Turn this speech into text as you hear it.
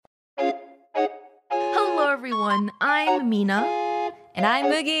everyone. I'm Mina. And I'm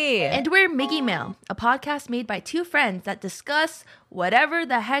Migi. And we're Migi Mail, a podcast made by two friends that discuss whatever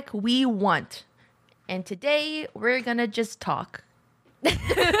the heck we want. And today, we're gonna just talk.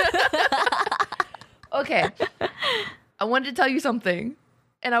 Okay. I wanted to tell you something.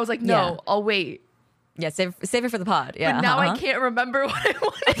 And I was like, no, Yeah. I'll wait. Yeah, save it for the pod. Yeah, But now I can't remember what I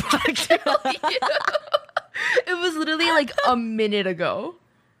wanted to tell you. It was literally like a minute ago.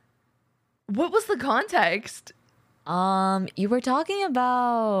 What was the context? You were talking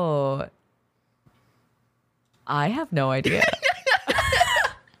about... I have no idea.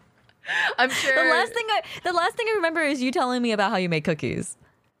 I'm sure. The last thing I remember is you telling me about how you make cookies.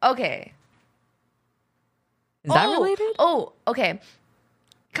 Okay. Is that related? Oh, okay.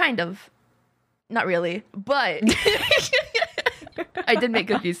 Kind of. Not really, but I did make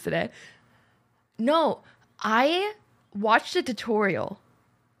cookies today. No, I watched a tutorial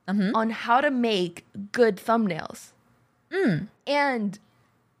on how to make good thumbnails. And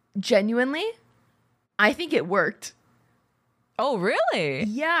genuinely, I think it worked. Oh, really?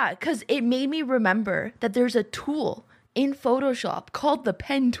 Yeah, because it made me remember that there's a tool in Photoshop called the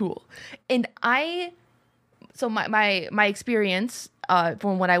pen tool. And so my experience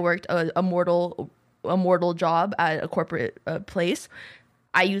from when I worked a mortal job at a corporate place,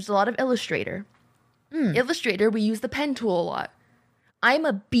 I used a lot of Illustrator. Illustrator, we use the pen tool a lot. I'm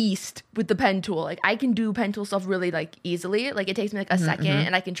a beast with the pen tool. Like, I can do pen tool stuff really, like, easily. Like, it takes me, like, a second,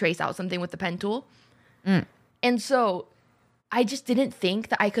 and I can trace out something with the pen tool. And so I just didn't think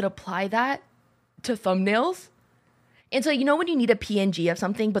that I could apply that to thumbnails. And so, you know when you need a PNG of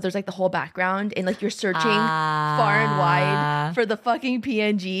something, but there's, like, the whole background, and, like, you're searching far and wide for the fucking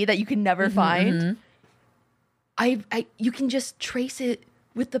PNG that you can never find? You can just trace it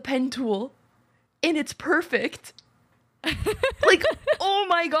with the pen tool, and it's perfect. Like, oh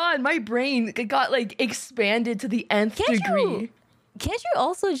my god, my brain got like expanded to the nth degree. Can't you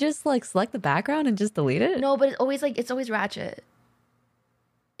also just like select the background and just delete it? No, but it's always ratchet.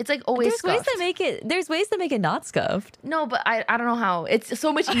 It's like always There's scuffed. There's ways to make it not scuffed. No, but I don't know how. It's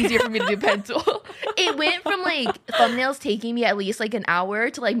so much easier for me to do pen tool. It went from like thumbnails taking me at least like an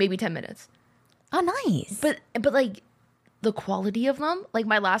hour to like maybe 10 minutes. Oh, nice. But like the quality of them, like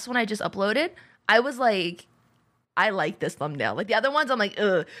my last one I just uploaded, I was like, I like this thumbnail. Like the other ones, I'm like,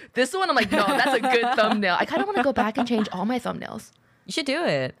 ugh. This one, I'm like, no, that's a good thumbnail. I kind of want to go back and change all my thumbnails. You should do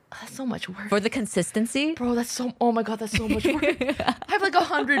it. That's so much work. For the consistency? Bro, oh my god, that's so much work. I have like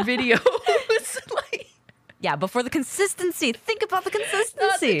 100 videos. Like, yeah, but for the consistency, think about the consistency.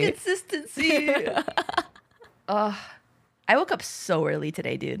 not the consistency. I woke up so early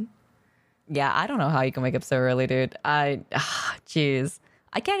today, dude. Yeah, I don't know how you can wake up so early, dude. Jeez.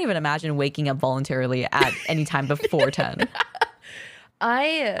 I can't even imagine waking up voluntarily at any time before 10.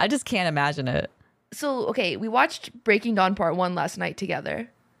 I just can't imagine it. So, okay, we watched Breaking Dawn Part 1 last night together.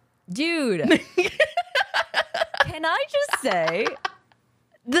 Dude. Can I just say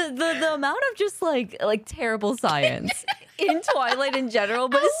the amount of just like terrible science in Twilight in general,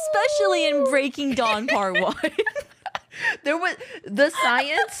 but especially in Breaking Dawn Part 1. The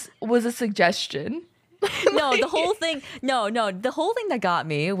science was a suggestion. No, the whole thing that got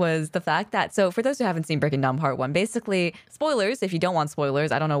me was the fact that, so for those who haven't seen Breaking Down Part 1, basically, spoilers, if you don't want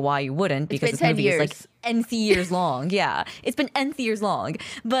spoilers, I don't know why you wouldn't, because this movie is like nth years long. Yeah, it's been nth years long.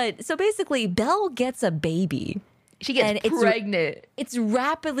 But so basically, Belle gets a baby. She gets pregnant. It's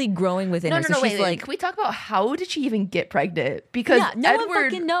rapidly growing within her. No, wait. Can we talk about how did she even get pregnant? Because no one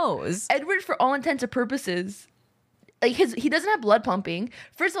fucking knows. Edward, for all intents and purposes, like he doesn't have blood pumping.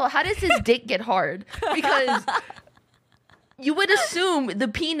 First of all, how does his dick get hard? Because you would assume the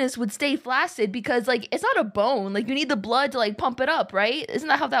penis would stay flaccid because like it's not a bone. Like you need the blood to like pump it up, right? Isn't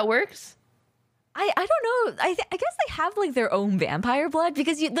that how that works? I don't know. I guess they have like their own vampire blood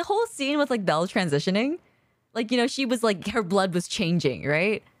because the whole scene with like Belle transitioning, like, you know, she was like her blood was changing,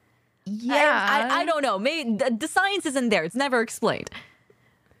 right? Yeah. I don't know. Maybe the science isn't there. It's never explained.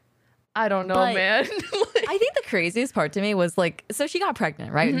 I don't know, man. I think the craziest part to me was like, so she got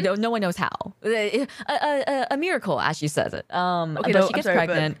pregnant, right? No one knows how. A miracle, as she says it. Okay, but she gets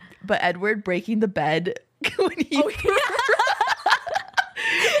pregnant. But Edward breaking the bed when he...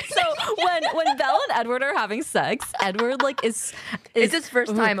 So when Belle and Edward are having sex, Edward like is it's his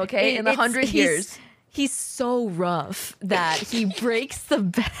first time, okay? In 100 years. He's so rough that he breaks the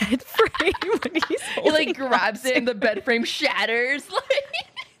bed frame when he's he like grabs it and the bed frame shatters.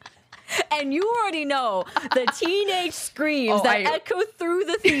 And you already know the teenage screams that echo through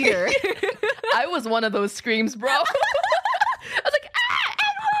the theater. I was one of those screams, bro. I was like,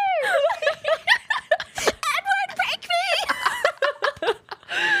 Edward! Edward, break me!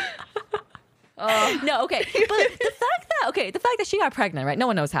 No, okay. But the fact that she got pregnant, right? No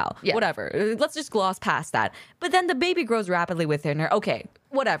one knows how. Yeah. Whatever. Let's just gloss past that. But then the baby grows rapidly within her. Okay,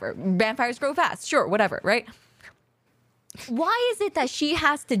 whatever. Vampires grow fast. Sure, whatever, right? Why is it that she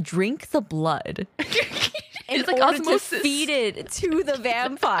has to drink the blood in order osmosis. To feed it to the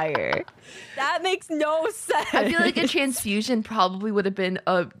vampire? That makes no sense. I feel like a transfusion probably would have been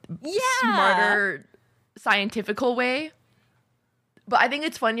a smarter, scientifical way. But I think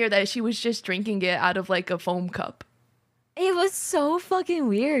it's funnier that she was just drinking it out of like a foam cup. It was so fucking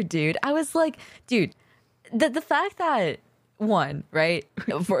weird, dude. I was like, dude, the fact that one, right?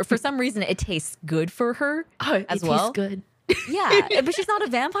 For some reason it tastes good for her as well. It tastes good. Yeah, but she's not a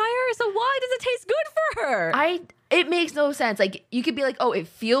vampire, so why does it taste good for her? It makes no sense. Like, you could be like, oh, it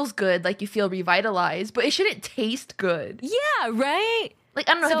feels good, like you feel revitalized, but it shouldn't taste good. Yeah, right? Like,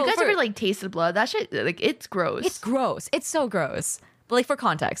 I don't know, have you guys ever like tasted blood? That shit, like, it's gross. It's gross. It's so gross. But like, for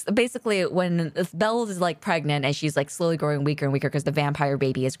context, basically when Bells is like pregnant and she's like slowly growing weaker and weaker because the vampire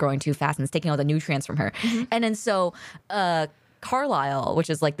baby is growing too fast and it's taking all the nutrients from her. Mm-hmm. And then so Carlisle, which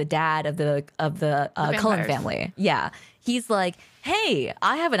is like the dad of the Cullen family. Yeah. He's like, hey,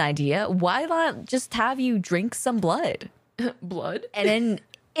 I have an idea. Why not just have you drink some blood? Blood? And then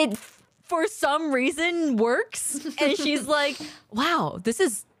it, for some reason, works. And she's like, wow, this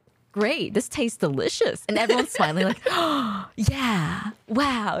is great. This tastes delicious. And everyone's smiling like, oh, yeah,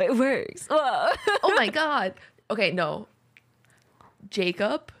 wow, it works. Whoa. Oh my God. Okay, no.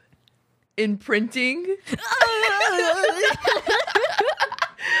 Jacob imprinting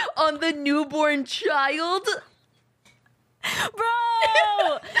on the newborn child.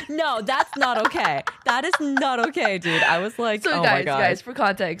 Bro, no, that's not okay. That is not okay, dude. I was like, so oh guys, my God. Guys, for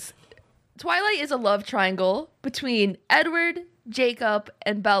context, Twilight is a love triangle between Edward, Jacob,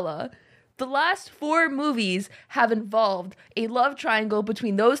 and Bella. The last 4 movies have involved a love triangle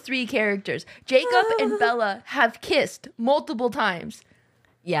between those 3 characters. Jacob and Bella have kissed multiple times.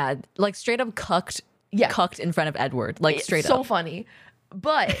 Yeah, like straight up cucked in front of Edward. Like straight up. So up. funny.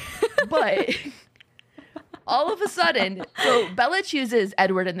 But all of a sudden, so Bella chooses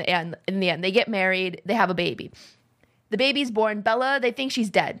Edward in the end. They get married. They have a baby. The baby's born. Bella, they think she's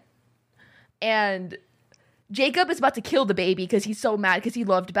dead. And Jacob is about to kill the baby because he's so mad because he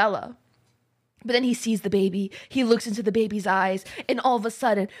loved Bella. But then he sees the baby. He looks into the baby's eyes. And all of a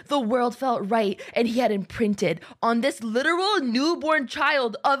sudden, the world felt right. And he had imprinted on this literal newborn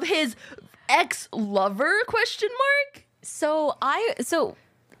child of his ex-lover, ?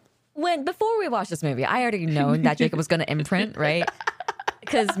 Before we watched this movie, I already known that Jacob was going to imprint, right?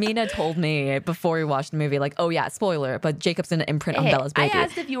 Because Mina told me before we watched the movie, like, oh yeah, spoiler, but Jacob's going to imprint on Bella's baby. I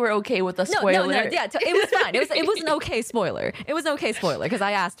asked if you were okay with the spoiler. No, yeah, it was fine. It was an okay spoiler. It was an okay spoiler because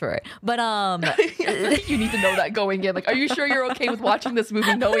I asked for it. But you need to know that going in. Like, are you sure you're okay with watching this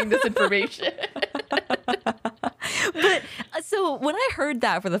movie knowing this information? But so when I heard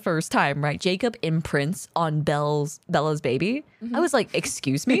that for the first time, right, Jacob imprints on Bella's baby, I was like,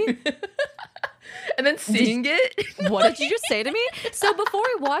 excuse me? And then seeing it. What did you just say to me? So before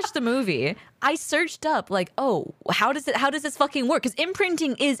we watched the movie, I searched up like, oh, how does this fucking work? Because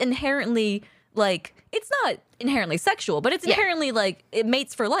imprinting is inherently like, it's not inherently sexual, but it's inherently like it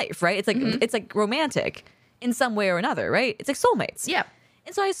mates for life, right? It's like it's like romantic in some way or another, right? It's like soulmates. Yeah.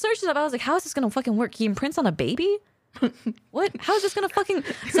 And so I searched it up. I was like, how is this gonna fucking work? He imprints on a baby? What? How is this gonna fucking?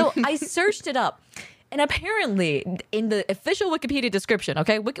 So I searched it up. And apparently, in the official Wikipedia description,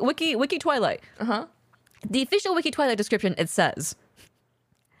 okay, Wiki Twilight, the official Wiki Twilight description, it says,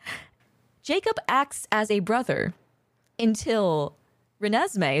 Jacob acts as a brother until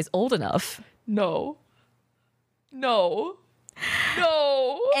Renesmee is old enough. No.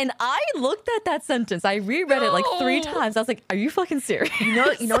 And I looked at that sentence. I reread it like 3 times. I was like, are you fucking serious?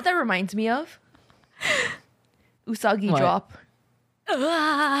 You know what that reminds me of? Usagi Drop.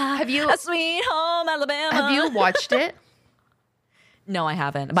 Have you a sweet home Alabama? Have you watched it? No, I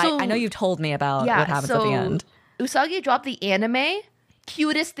haven't. But I know you've told me about what happens at the end. Usagi Drop, the anime,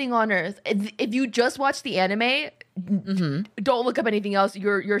 cutest thing on earth. If you just watch the anime, don't look up anything else.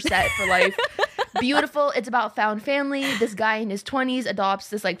 You're set for life. Beautiful. It's about found family. This guy in his 20s adopts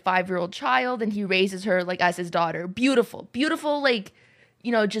this like 5-year-old child and he raises her like as his daughter. Beautiful, like,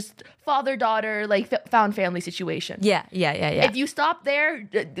 you know, just father-daughter, like found family situation. Yeah. If you stop there,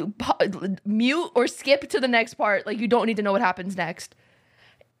 mute or skip to the next part, like you don't need to know what happens next.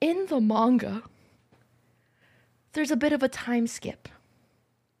 In the manga, there's a bit of a time skip.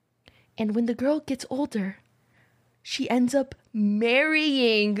 And when the girl gets older, she ends up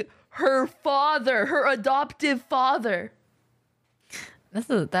marrying her father, her adoptive father.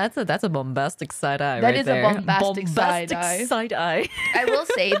 That's a bombastic side eye. That right is there. a bombastic side eye. Side eye. I will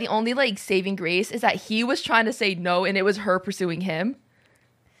say the only like saving grace is that he was trying to say no and it was her pursuing him.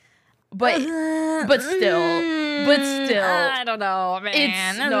 But still, I don't know,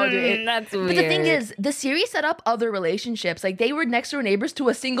 man. That's weird. But the thing is, the series set up other relationships. Like they were next door neighbors to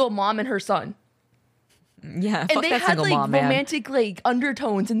a single mom and her son. Yeah, and they had like romantic like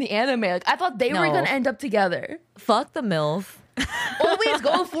undertones in the anime. Like I thought they were gonna end up together. Fuck the MILF. Always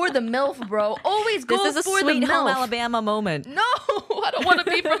go for the MILF, bro. Always go for the MILF. This is a Sweet Home Alabama moment. No, I don't want to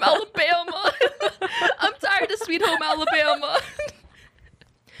be from Alabama. I'm tired of Sweet Home Alabama.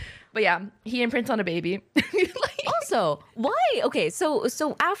 But yeah, he imprints on a baby. Also, why? Okay, so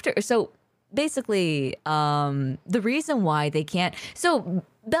basically, the reason why they can't. So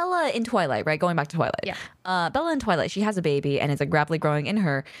Bella in Twilight, right? Going back to Twilight. Yeah. Bella in Twilight, she has a baby and it's like rapidly growing in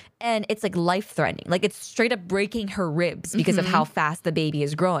her, and it's like life threatening. Like it's straight up breaking her ribs because of how fast the baby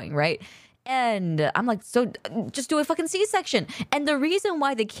is growing, right? And I'm like, so just do a fucking C-section. And the reason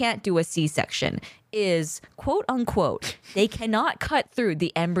why they can't do a C-section is, quote unquote, they cannot cut through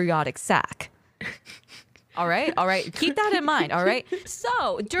the embryonic sac. All right. Keep that in mind. All right.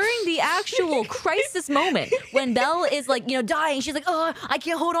 So during the actual crisis moment when Belle is like, dying, she's like, oh, I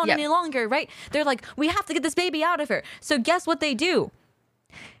can't hold on any longer. Right. They're like, we have to get this baby out of her. So guess what they do?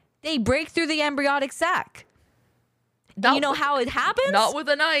 They break through the embryonic sac. Do you know how it happens? Not with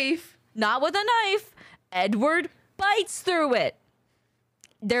a knife. Not with a knife. Edward bites through it.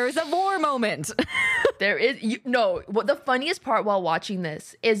 There's a vor moment. There is what the funniest part while watching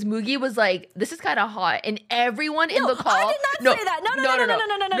this is Mugi was like, this is kind of hot, and everyone in the call I did not say that. No.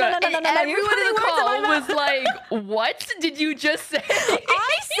 Everyone in the call was like, what did you just say?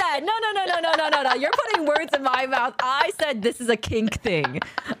 I said no. You're putting words in my mouth. I said this is a kink thing.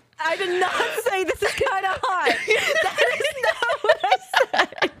 I did not say this is kind of hot. That is not what I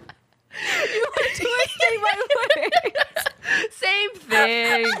said. You were twisting my words. Same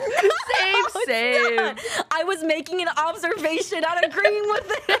thing. No, Same. I was making an observation, not agreeing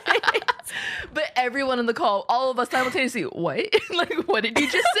with it. But everyone in the call, all of us simultaneously, what? Like, what did you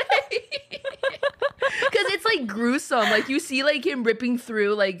just say? Because it's like gruesome. Like you see like him ripping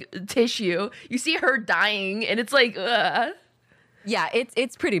through like tissue. You see her dying, and it's like, ugh. Yeah,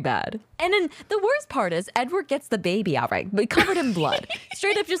 it's pretty bad. And then the worst part is Edward gets the baby out, right? But covered in blood.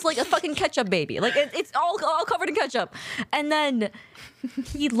 Straight up just like a fucking ketchup baby. Like it's all covered in ketchup. And then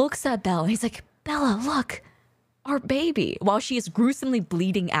he looks at Bella and he's like, Bella, look, our baby. While she is gruesomely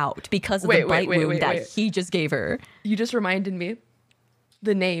bleeding out because of the bite wound that he just gave her. You just reminded me.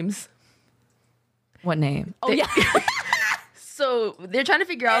 The names. What name? Oh, yeah. So they're trying to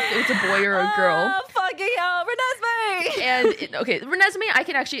figure out if it's a boy or a girl. Oh, fucking hell, Renesmee! And, okay,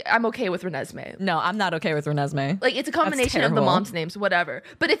 Renesmee, I'm okay with Renesmee. No, I'm not okay with Renesmee. Like, it's a combination of the mom's names, whatever.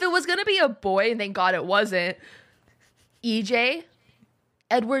 But if it was going to be a boy, and thank God it wasn't, EJ,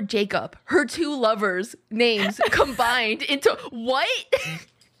 Edward, Jacob, her two lovers' names combined into what?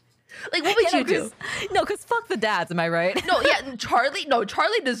 Like, what would you do? No, because fuck the dads, am I right? Charlie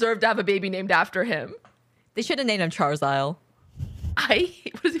deserved to have a baby named after him. They should have named him Charizile. What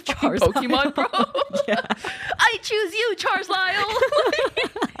is it, Pokemon, bro? Yeah. I choose you, Charizile.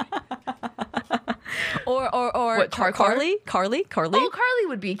 or what, Carly? Carly? Oh, Carly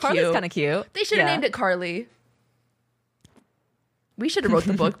would be cute. Carly's kind of cute. They should have named it Carly. We should have wrote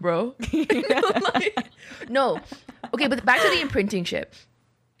the book, bro. No. Okay, but back to the imprinting shit.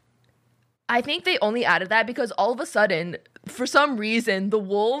 I think they only added that because all of a sudden, for some reason, the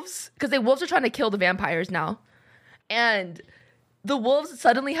wolves, because the wolves are trying to kill the vampires now, and the wolves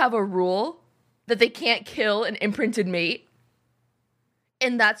suddenly have a rule that they can't kill an imprinted mate,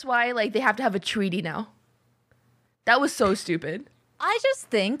 and that's why like they have to have a treaty now. That was so stupid. I just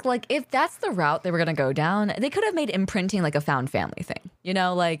think, like, if that's the route they were going to go down, they could have made imprinting like a found family thing. You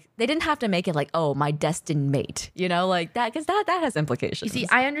know, like, they didn't have to make it like, oh, my destined mate. You know, like that, because that has implications. You see,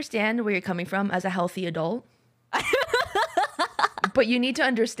 I understand where you're coming from as a healthy adult. But you need to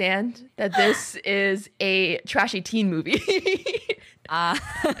understand that this is a trashy teen movie.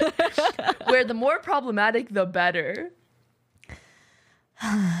 Where the more problematic, the better.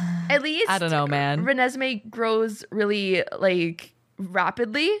 At least, I don't know, man. Renesmee grows really, like,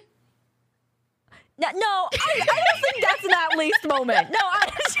 rapidly. No, I don't think that's an at least moment. No,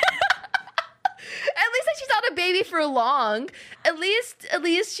 At least like, she's not a baby for long. At least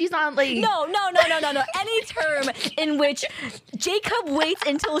she's not like No. Any term in which Jacob waits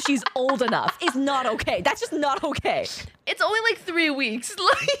until she's old enough is not okay. That's just not okay. It's only like 3 weeks.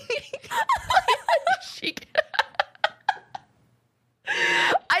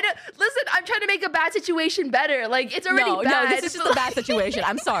 I don't listen. I'm trying to make a bad situation better. Like, it's already bad. No, this is just a bad situation.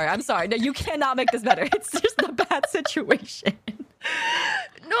 I'm sorry. No, you cannot make this better. It's just a bad situation.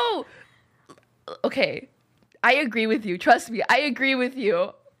 No. Okay. I agree with you. Trust me. I agree with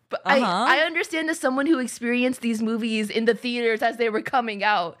you. But I understand as someone who experienced these movies in the theaters as they were coming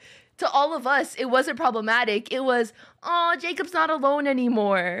out. To all of us, it wasn't problematic. It was, oh, Jacob's not alone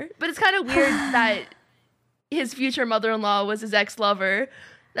anymore. But it's kind of weird that his future mother-in-law was his ex-lover.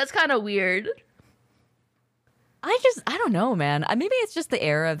 That's kind of weird. I don't know, man. Maybe it's just the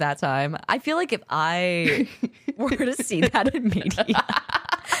era of that time. I feel like if I were to see that in media.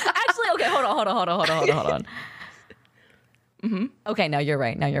 Actually, okay, hold on. Mm-hmm. Okay, no, you're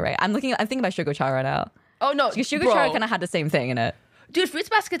right. I'm thinking about Sugar Char right now. Oh, no. Sugar Char kind of had the same thing in it. Dude, Fruits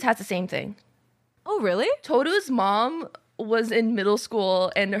Baskets has the same thing. Oh, really? Toru's mom was in middle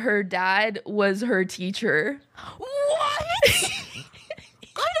school and her dad was her teacher. What?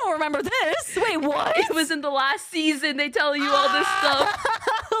 I don't remember this. Wait, what? It was in the last season. They tell you all this stuff.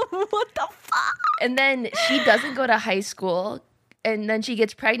 What the fuck? And then she doesn't go to high school, and then she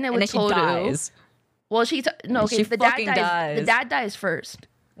gets pregnant with Toru. She dies. Well, the dad dies. The dad dies first.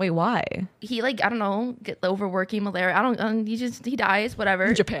 Wait, why? He I don't know, get overworking malaria. He dies, whatever.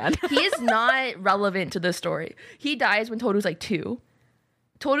 In Japan. He is not relevant to this story. He dies when Toru's 2.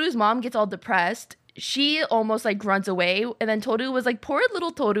 Toru's mom gets all depressed. She almost runs away, and then Toru was poor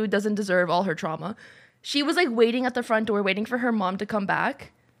little Toru doesn't deserve all her trauma. She was waiting at the front door, waiting for her mom to come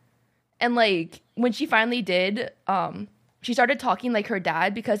back. And when she finally did, she started talking like her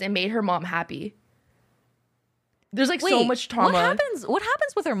dad because it made her mom happy. There's so much trauma. What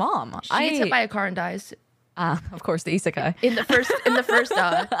happens with her mom? She gets hit by a car and dies. Of course, the isekai. In the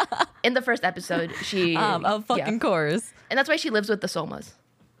first episode, she of fucking course. And that's why she lives with the Somas.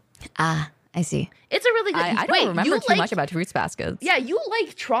 I see. It's a really good. I don't remember too much about Fruits Baskets. Yeah, you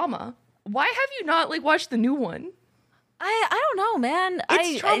like Trauma. Why have you not watched the new one? I don't know, man.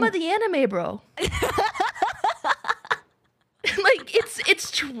 It's Trauma the anime, bro.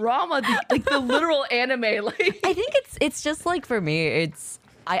 It's Trauma the literal anime. I think it's just for me.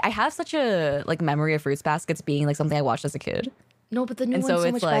 I have such a memory of Fruits Baskets being something I watched as a kid. No, but the new one's so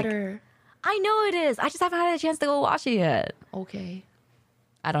much better. I know it is. I just haven't had a chance to go watch it yet. Okay.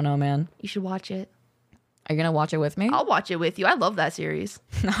 I don't know, man. You should watch it. Are you gonna watch it with me? I'll watch it with you. I love that series.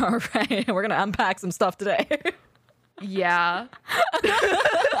 All right, we're gonna unpack some stuff today. Yeah.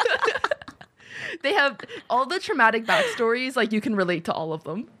 They have all the traumatic backstories. You can relate to all of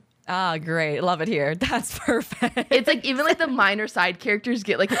them. Ah, great. Love it here. That's perfect. It's even the minor side characters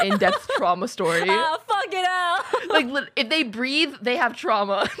get an in-depth trauma story. Oh, fuck it out. If they breathe, they have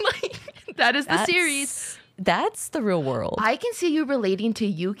trauma. That's the series. That's the real world. I can see you relating to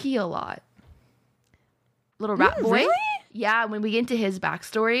Yuki a lot. Little rat boy. Really? Yeah, when we get into his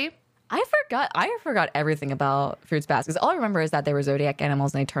backstory. I forgot everything about Fruits Baskets. All I remember is that they were zodiac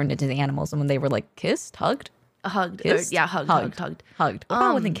animals and they turned into the animals, and when they were kissed, hugged. Hugged. Kissed? Hugged. What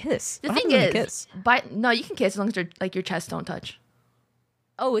about when they kiss? The thing is, no, you can kiss as long as your chest don't touch.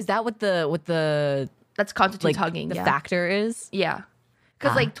 Oh, is that what the that's constitutes hugging? The factor is? Yeah,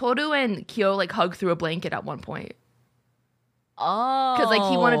 because Toru and Kyo hug through a blanket at one point. Oh, because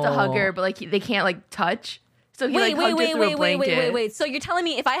he wanted to hug her, but they can't touch. So he hugged her through a blanket. Wait. So you're telling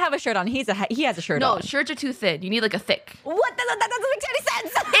me if I have a shirt on, he has a shirt on? No, shirts are too thin. You need a thick. What? That doesn't make any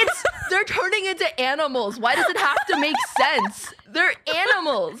sense. They're turning into animals. Why does it have to make sense? They're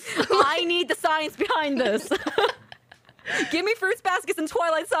animals. I need the science behind this. Give me Fruits Baskets and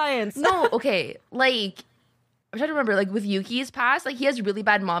Twilight Science. No, okay. I'm trying to remember. With Yuki's past, he has really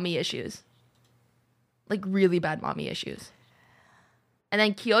bad mommy issues. Really bad mommy issues. And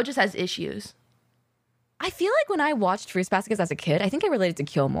then Kyo just has issues. I feel when I watched Fruits Baskets as a kid, I think I related to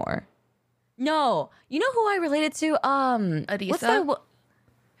Kyo more. No, you know who I related to? Arisa. What's that?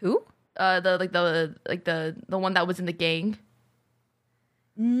 Who? The one that was in the gang.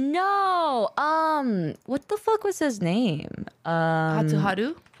 No. What the fuck was his name?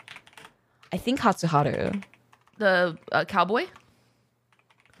 Hatsuharu. I think Hatsuharu. The cowboy.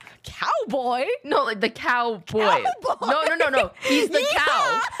 Cowboy? No, the cowboy. No. He's the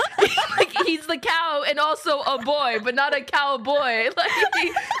cow. He's the cow and also a boy, but not a cowboy.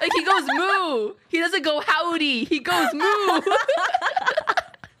 He goes moo. He doesn't go howdy. He goes moo.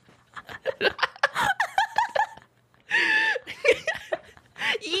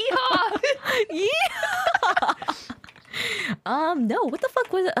 Yeehaw. No. What the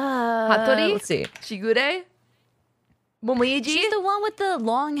fuck was Hattori? Let's see. Shigure? Momoiji? She's the one with the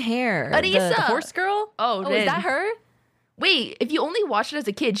long hair. Arisa. The horse girl? Oh, is that her? Wait, if you only watched it as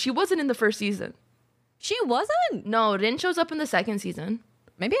a kid, she wasn't in the first season. She wasn't? No, Rin shows up in the second season.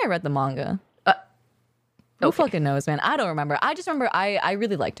 Maybe I read the manga. Who fucking knows, man? I don't remember. I just remember I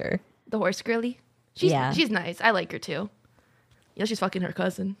really liked her. The horse girly? She's nice. I like her too. You know, she's fucking her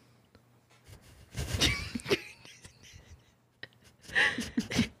cousin.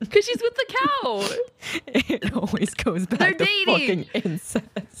 Because she's with the cow. It always goes back They're to dating. fucking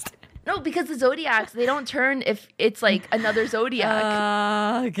incest. No, because the zodiacs, they don't turn if it's like another zodiac.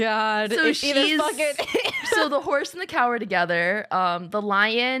 Oh, God. So she's fucking... So the horse and the cow are together. The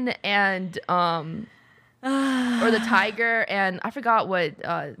lion and or the tiger, and I forgot what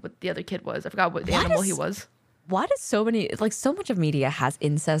the other kid was. I forgot what animal he was. Why does so much of media has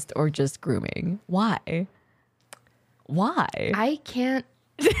incest or just grooming? Why? I can't.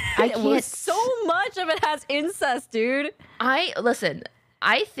 So much of it has incest, dude. I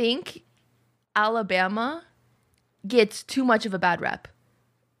think Alabama gets too much of a bad rep.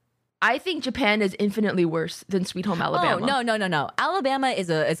 I think Japan is infinitely worse than Sweet Home Alabama. Oh, no. Alabama is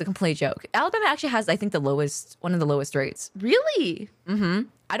a complete joke. Alabama actually has, I think, one of the lowest rates. Really? Mm-hmm.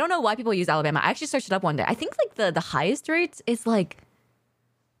 I don't know why people use Alabama. I actually searched it up one day. I think like the highest rates is like,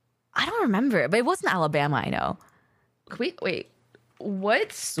 I don't remember, but it wasn't Alabama, I know. Wait.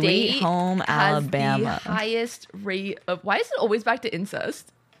 What Sweet state Home has Alabama the highest rate of? Why is it always back to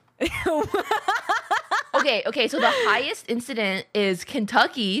incest? Okay. So the highest incident is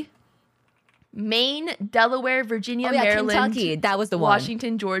Kentucky, Maine, Delaware, Virginia, Maryland, Kentucky. That was the one.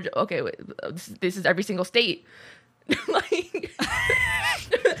 Washington, Georgia. Okay, wait, this is every single state. Like,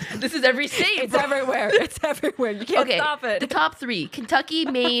 this is every state. It's everywhere. You can't stop it. The top 3: Kentucky,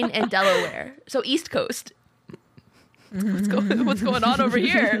 Maine, and Delaware. So East Coast. What's going on over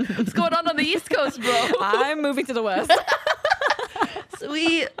here? What's going on the East Coast, bro? I'm moving to the West.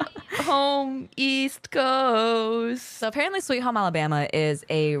 Sweet Home East Coast. So apparently Sweet Home Alabama is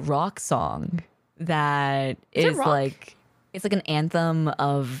a rock song that is like, it's like an anthem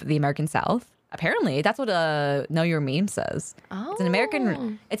of the American South. Apparently, that's what Know Your Meme says. Oh.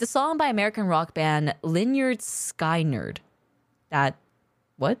 It's a song by American rock band Lynyrd Skynyrd.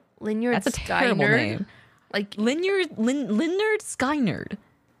 Lynyrd That's a terrible name. Like Lynyrd Skynyrd.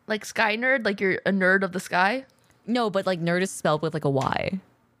 Like sky nerd, like you're a nerd of the sky? No, but like nerd is spelled with like a Y.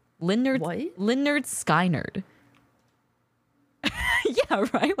 Lynyrd Skynyrd. Yeah,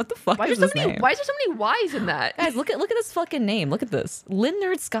 right? What the fuck is this name? Why is there so many Y's in that? Guys, look at this fucking name. Look at this.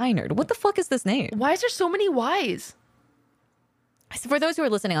 Lynyrd Skynyrd. What the fuck is this name? Why is there so many Y's? So for those who are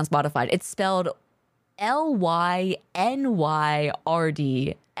listening on Spotify, it's spelled LYNYRD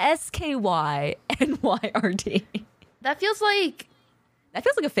SKYNYRD. That feels like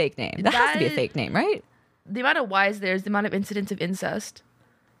a fake name. That has to be a fake name, right? The amount of Y's there is the amount of incidents of incest.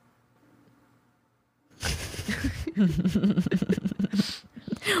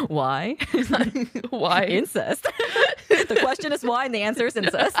 Why? Why? Incest. The question is why, and the answer is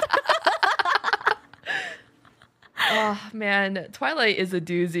incest. Oh, man. Twilight is a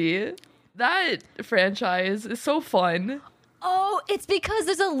doozy. That franchise is so fun. Oh, it's because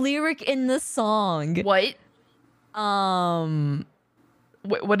there's a lyric in the song. What?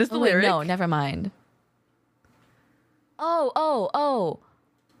 What is the lyric? No, never mind.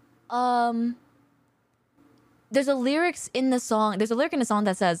 There's a lyric in the song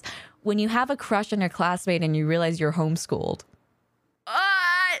that says, when you have a crush on your classmate and you realize you're homeschooled.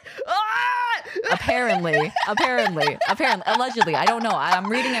 Apparently. Allegedly. I don't know. I'm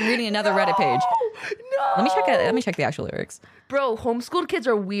reading another Reddit page. No. Let me check the actual lyrics. Bro, homeschooled kids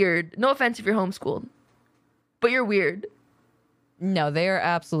are weird. No offense if you're homeschooled, but you're weird. No, they are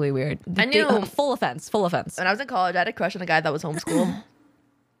absolutely weird. I knew. Full offense. When I was in college, I had a crush on a guy that was homeschooled.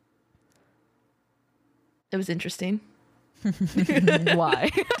 It was interesting. Why?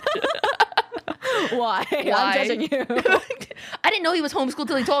 Why? I'm judging you. I didn't know he was homeschooled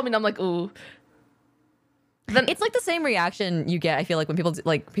till he told me, and I'm like, ooh. Then it's like the same reaction you get, I feel like, when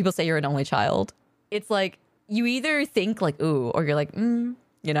people say you're an only child. It's like you either think like ooh, or you're like you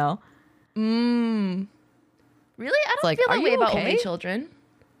know. Really? I don't feel that way about only children.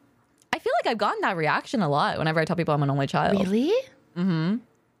 I feel like I've gotten that reaction a lot whenever I tell people I'm an only child. Really? Mm-hmm.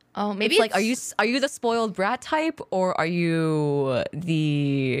 Oh, maybe it's like, are you the spoiled brat type, or are you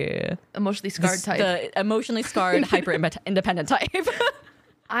the emotionally scarred type? The emotionally scarred, hyper independent type.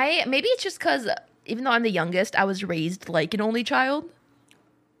 Maybe it's just because even though I'm the youngest, I was raised like an only child.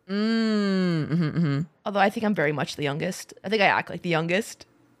 Although I think I'm very much the youngest. I think I act like the youngest.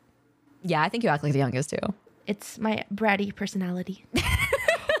 Yeah, I think you act like the youngest too. It's my bratty personality.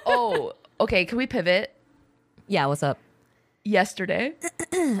 Oh, okay. Can we pivot? Yeah, what's up? Yesterday.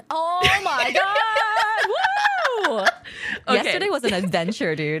 Oh my god! Woo! Okay. Yesterday was an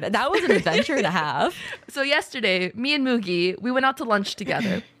adventure, dude. That was an adventure and a half. So yesterday, me and Mugi, we went out to lunch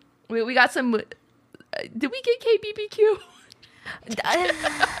together. We got some did we get KBBQ?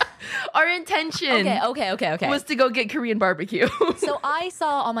 Our intention Okay. was to go get Korean barbecue. So I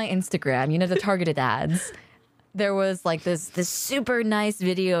saw on my Instagram, the targeted ads, there was like this super nice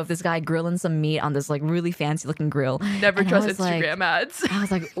video of this guy grilling some meat on this like really fancy looking grill. Never trust Instagram ads. I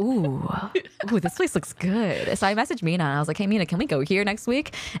was like, ooh, this place looks good. So I messaged Mina and I was like, hey Mina, can we go here next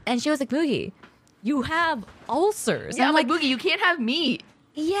week? And she was like, Mugi, you have ulcers. Yeah, I'm like, Mugi, you can't have meat.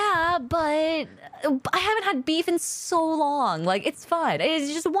 Yeah, but I haven't had beef in so long. Like, it's fine.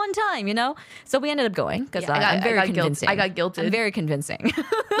 It's just one time, So we ended up going because I'm very convincing. I got guilted. I'm very convincing.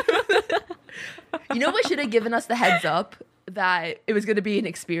 You know what should have given us the heads up that it was going to be an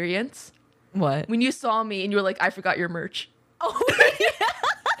experience? What? When you saw me and you were like, I forgot your merch. Oh, yeah.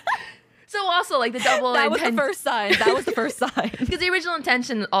 So also, like, the double That was the first sign. Because the original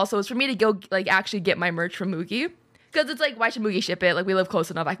intention also was for me to go, like, actually get my merch from Mugi. Because it's like, why should Mugi ship it? Like, we live close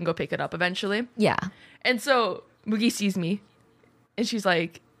enough. I can go pick it up eventually. Yeah. And so Mugi sees me. And she's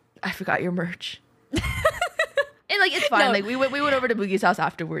like, I forgot your merch. And, like, it's fine. No. Like, we went over to Mugi's house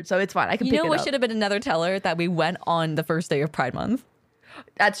afterwards. So it's fine. I can pick it up. What should have been another teller that we went on the first day of Pride Month.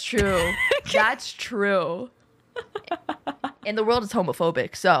 That's true. That's true. And the world is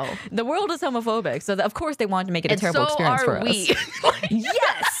homophobic, so. The world is homophobic. So, of course, they wanted to make it a terrible experience for us.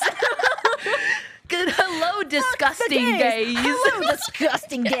 Yes! Good. Hello, disgusting gays. Hello,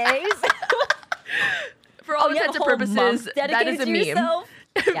 disgusting gays. For all intents and purposes, that is a meme. Yourself?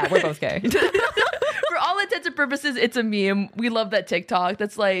 Yeah, we're both gay. For all intents and purposes, it's a meme. We love that TikTok.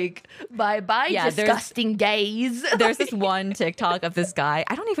 That's like, bye-bye, disgusting gays. There's this one TikTok of this guy.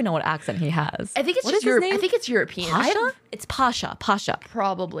 I don't even know what accent he has. I think it's just Europe. I think it's European. Pasha? It's Pasha.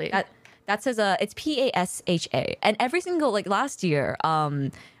 Probably. That says it's Pasha. And every single, like last year,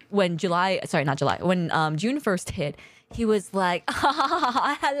 when June 1st hit, he was like,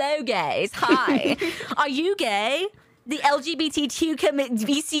 hello gays, hi. Are you gay? The LGBTQ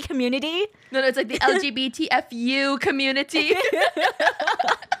VC community? No, it's like the LGBTFU community.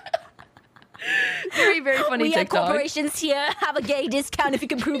 Very, very funny TikTok. We have corporations here. Have a gay discount if you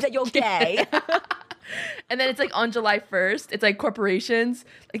can prove that you're gay. And then it's like on July 1st, it's like corporations,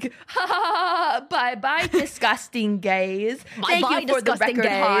 like, bye-bye, disgusting gays. Thank you for the record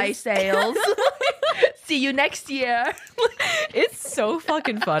high sales. See you next year. It's so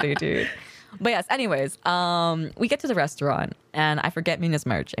fucking funny, dude. But yes, anyways, we get to the restaurant and I forget Mina's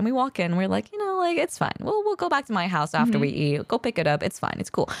merch and we walk in. We're like, it's fine. We'll go back to my house after we eat. Go pick it up. It's fine. It's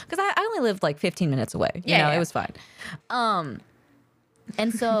cool. Because I only lived like 15 minutes away. It was fine.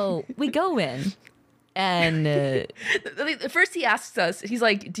 And so we go in and first he asks us, he's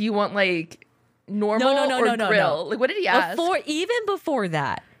like, do you want like normal or grill? Like, what did he ask? Even before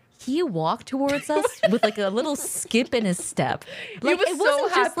that, he walked towards us with like a little skip in his step. Like, he was so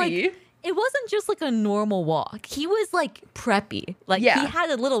happy. It wasn't just like a normal walk. He was like preppy. Like he had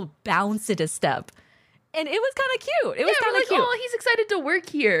a little bounce in his step. And it was kind of cute. It was kind of cute. Oh, he's excited to work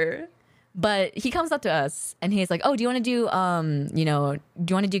here. But he comes up to us and he's like, oh, do you want to do, do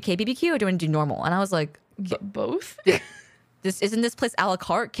you want to do KBBQ or do you want to do normal? And I was like, both? Isn't this place a la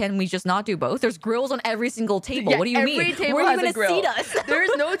carte? Can we just not do both? There's grills on every single table. What do you mean? Table where are you going to seat us? There's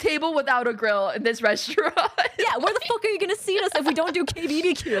no table without a grill in this restaurant. Yeah, where the fuck are you going to seat us if we don't do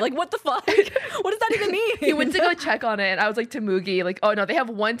KBBQ? Like, what the fuck? What does that even mean? He went to go check on it, and I was like to Mugi, like, oh no, they have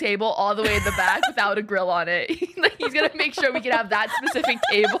one table all the way in the back without a grill on it. He's going to make sure we can have that specific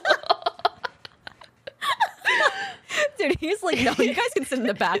table. Dude, he's like, no, you guys can sit in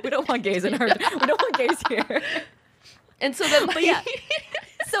the back. We don't want gays in here. We don't want gays here. And so then, but yeah.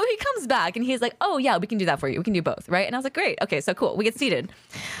 So he comes back and he's like, oh yeah, we can do that for you. We can do both, right? And I was like, great. Okay, so cool. We get seated.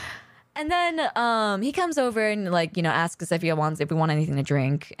 And then he comes over and like, asks us if we want anything to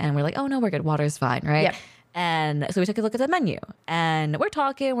drink. And we're like, oh no, we're good. Water's fine, right? Yeah. And so we took a look at the menu. And we're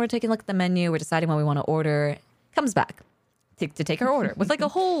talking, we're taking a look at the menu, we're deciding what we want to order. Comes back to take our order with like a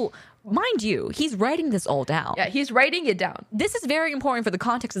whole, mind you, he's writing this all down. Yeah, he's writing it down. This is very important for the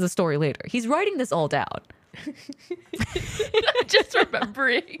context of the story later. He's writing this all down. Just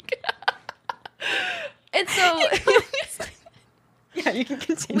remembering. And so yeah, you can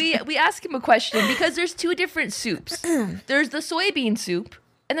continue. We ask him a question because there's two different soups. There's the soybean soup,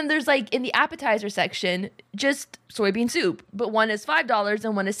 and then there's like in the appetizer section just soybean soup, but one is $5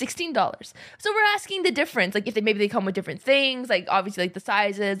 and one is $16. So we're asking the difference, like if they come with different things, like obviously like the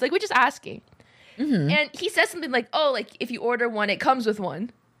sizes, like we're just asking. And he says something like, oh, like if you order one, it comes with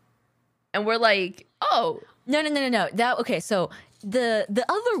one. And we're like, oh. No. Okay, so the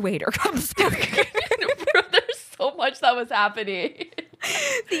other waiter comes. Bro, there's so much that was happening.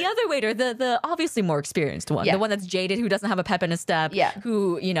 The other waiter, the obviously more experienced one, the one that's jaded, who doesn't have a pep in his step,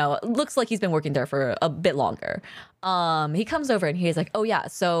 who, you know, looks like he's been working there for a bit longer. He comes over and he's like, oh yeah,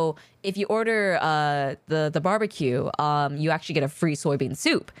 so if you order the barbecue, you actually get a free soybean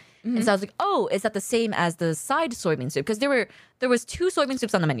soup. And so I was like, oh, is that the same as the side soybean soup? Because there was 2 soybean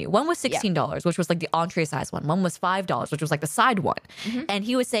soups on the menu. One was $16, which was like the entree size one. One was $5, which was like the side one. And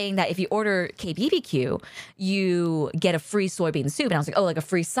he was saying that if you order KBBQ, you get a free soybean soup. And I was like, oh, like a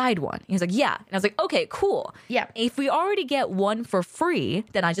free side one. He was like, yeah. And I was like, okay, cool. Yeah. If we already get one for free,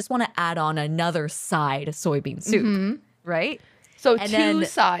 then I just want to add on another side soybean soup, right? So and 2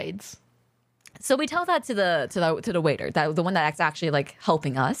 sides. So we tell that to the waiter, that the one that's actually like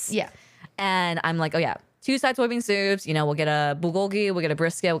helping us. Yeah. And I'm like, oh yeah, 2 side soybean soups. You know, we'll get a bulgogi, we'll get a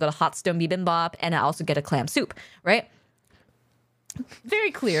brisket, we'll get a hot stone bibimbap, and I also get a clam soup, right?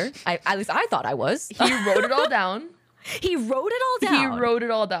 Very clear. At least I thought I was. He wrote it all down. He wrote it all down. He wrote it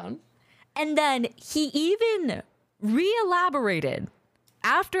all down. And then he even re-elaborated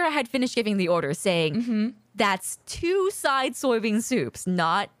after I had finished giving the order, saying that's 2 side soybean soups,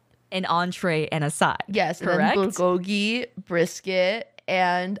 not an entree and a side. Yes, correct? And then bulgogi, brisket,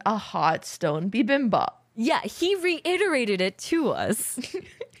 and a hot stone bibimbap. Yeah, he reiterated it to us.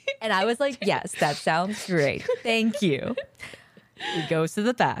 And I was like, yes, that sounds great. Thank you. He goes to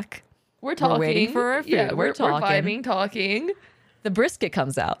the back. We're talking. We're waiting for our food. Yeah, we're talking. We're vibing, talking. The brisket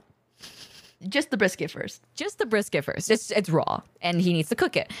comes out. Just the brisket first. Just the brisket first. It's raw, and he needs to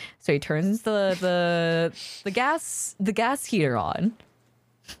cook it. So he turns the gas heater on.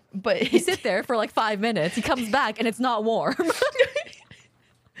 But he sit there for like 5 minutes. He comes back and it's not warm. And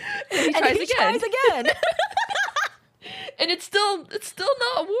he tries again. And it's still not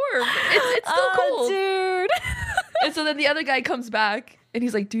warm. It's still cold, dude. And so then the other guy comes back and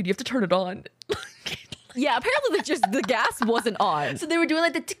he's like, dude, you have to turn it on. Yeah, apparently the gas wasn't on. So they were doing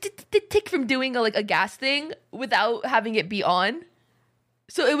like the tick tick tick tick from doing like a gas thing without having it be on.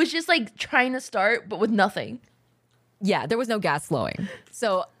 So it was just like trying to start but with nothing. Yeah, there was no gas flowing.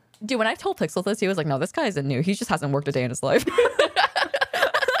 So, dude, when I told Pixel this, he was like, no, this guy isn't new. He just hasn't worked a day in his life.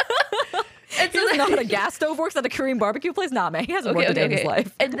 And so he doesn't know how a gas stove works at a Korean barbecue place? Nah, man, he hasn't worked a day in his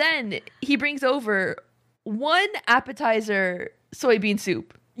life. And then he brings over 1 appetizer soybean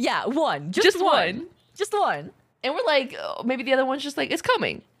soup. Yeah, one. Just one. Just one. And we're like, oh, maybe the other one's just like, it's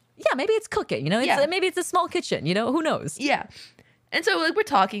coming. Yeah, maybe it's cooking, you know? Maybe it's a small kitchen, you know? Who knows? Yeah. And so like we're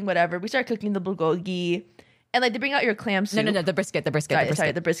talking, whatever. We start cooking the bulgogi. And like they bring out your clam soup. No, the brisket.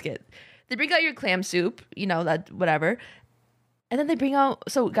 Sorry, the brisket. They bring out your clam soup, you know, that whatever. And then they bring out,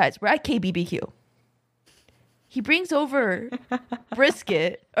 so guys, we're at KBBQ. He brings over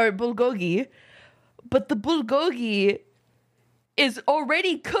brisket or bulgogi, but the bulgogi is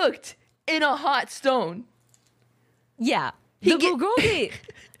already cooked in a hot stone. Yeah. The bulgogi,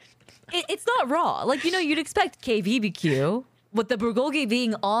 it's not raw. Like, you know, you'd expect KBBQ with the bulgogi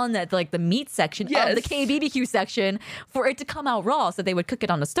being on that, like the meat section of the KBBQ section, for it to come out raw, so they would cook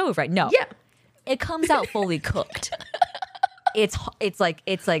it on the stove, right? No, it comes out fully cooked. It's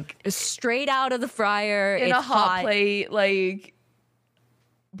like straight out of the fryer in a hot plate, like.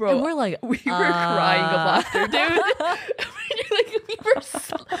 Bro, and we're like, we were crying of laughter, dude.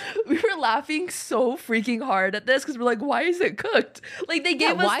 We were laughing so freaking hard at this because we're like, why is it cooked? Like they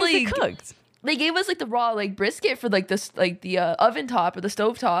gave us why is it cooked? They gave us like the raw like brisket for like this like the oven top or the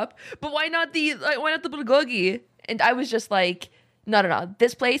stove top, but why not the bulgogi? And I was just like, no.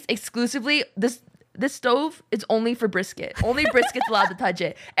 This place exclusively this stove is only for brisket. Only brisket's allowed to touch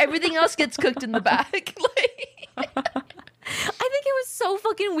it. Everything else gets cooked in the back. Like, I think it was so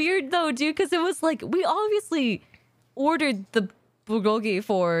fucking weird though, dude, because it was like we obviously ordered the bulgogi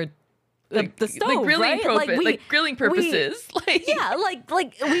for the stove, like grilling, right? Grilling purposes.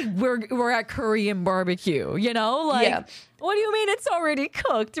 We're at Korean barbecue, you know? Like, what do you mean it's already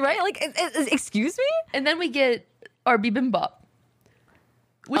cooked, right? Like, excuse me? And then we get our bibimbap,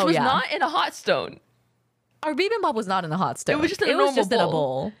 which was not in a hot stone. Our bibimbap was not in the hot stone. It was just in a normal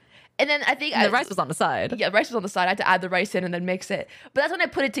bowl. And then I think the rice was on the side. Yeah, the rice was on the side. I had to add the rice in and then mix it. But that's when I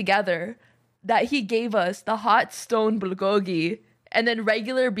put it together that he gave us the hot stone bulgogi and then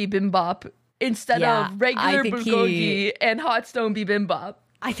regular bibimbap instead of regular bulgogi and hot stone bibimbap.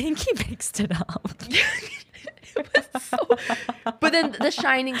 I think he mixed it up. But then the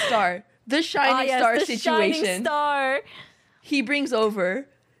shining star situation. Shining star. He brings over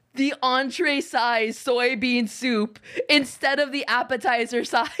the entree size soybean soup instead of the appetizer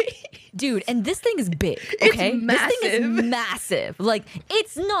size. Dude, and this thing is big, okay? It's massive. This thing is massive. Like,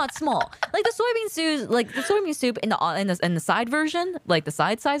 it's not small. Like the soybean soup in the side version, like the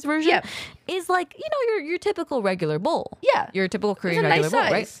side size version, is like, your typical regular bowl. Yeah. Your typical Korean regular bowl,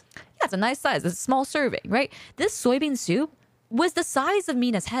 right? Yeah, it's a nice size. It's a small serving, right? This soybean soup was the size of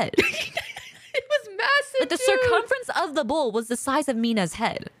Mina's head. It was massive. Like the circumference of the bowl was the size of Mina's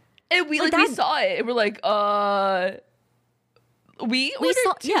head. And we saw it and we're like, we ordered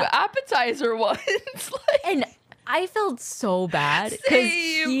two appetizer ones. And I felt so bad because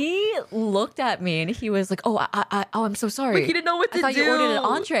he looked at me and he was like, I'm so sorry. Like, he didn't know what to do. I thought you ordered an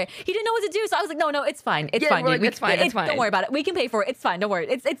entree. He didn't know what to do. So I was like, no, it's fine. It's fine, dude. Like, it's fine. Don't worry about it. We can pay for it. It's fine. Don't worry.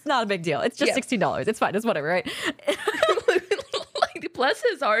 It's not a big deal. It's just $16. It's fine. It's whatever, right? Like, bless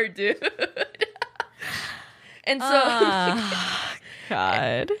his heart, dude. And so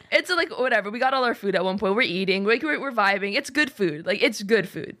God. It's like, whatever. We got all our food at one point. We're eating. We're vibing. It's good food. Like, it's good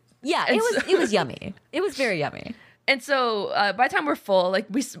food. Yeah, it was yummy. It was very yummy. And so by the time we're full, like,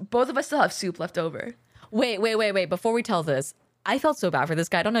 both of us still have soup left over. Wait. Before we tell this, I felt so bad for this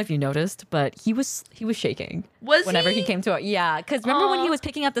guy. I don't know if you noticed, but he was shaking. Whenever he came to it. Yeah, because remember when he was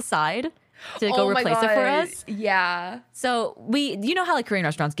picking up the side to go replace it for us? Yeah. So you know how like Korean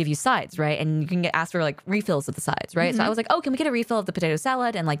restaurants give you sides, right? And you can get asked for like refills of the sides, right? Mm-hmm. So I was like, can we get a refill of the potato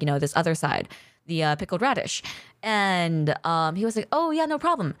salad and like, this other side, the pickled radish? And he was like, yeah, no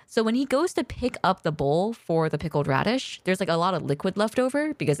problem. So when he goes to pick up the bowl for the pickled radish, there's like a lot of liquid left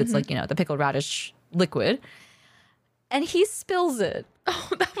over because it's like, the pickled radish liquid. And he spills it. Oh,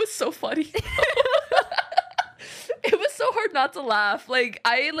 that was so funny. It was so hard not to laugh. Like,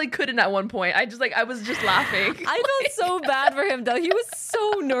 I couldn't at one point. I was just laughing. I felt so bad for him though. He was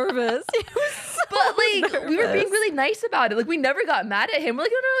so nervous. But nervous. We were being really nice about it. Like, we never got mad at him. We're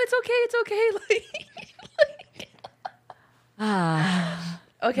like, no, it's okay. Okay.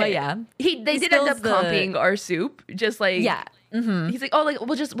 But yeah. They did end up comping our soup. Just like, yeah. Mm-hmm. He's like,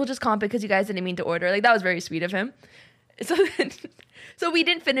 we'll just comp it because you guys didn't mean to order. Like, that was very sweet of him. So we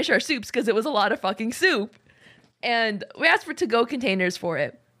didn't finish our soups because it was a lot of fucking soup. And we asked for to-go containers for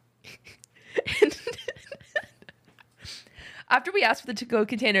it. And after we asked for the to-go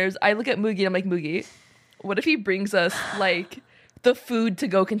containers, I look at Mugi and I'm like, Mugi, what if he brings us like the food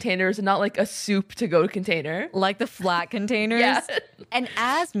to-go containers and not like a soup to-go container? Like the flat containers? Yeah. And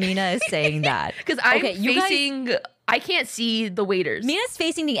as Mina is saying that. Because I can't see the waiters. Mina's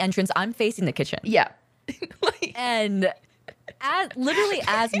facing the entrance. I'm facing the kitchen. Yeah. And as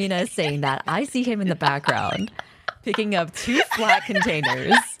Mina is saying that, I see him in the background picking up two flat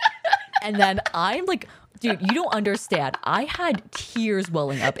containers. And then I'm like, dude, you don't understand. I had tears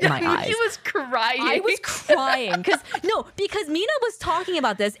welling up in my eyes. He was crying. I was crying. Because Mina was talking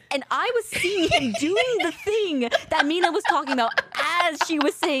about this and I was seeing him doing the thing that Mina was talking about as she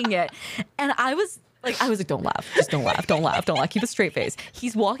was saying it. And I was like, don't laugh. Just don't laugh. Don't laugh. Don't laugh. Keep a straight face.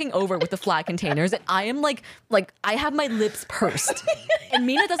 He's walking over with the flat containers and I am like I have my lips pursed. And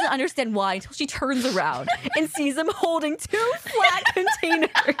Mina doesn't understand why until she turns around and sees him holding two flat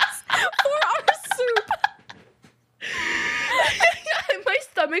containers for our soup. My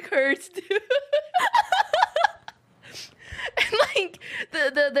stomach hurts, dude. And like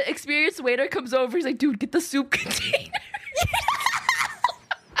the experienced waiter comes over. He's like, dude, get the soup container.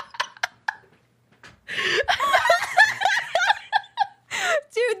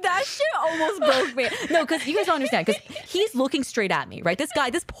 Dude, that shit almost broke me. No, because you guys don't understand. Because he's looking straight at me, right? This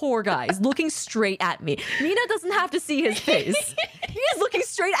poor guy is looking straight at me. Mina doesn't have to see his face. He is looking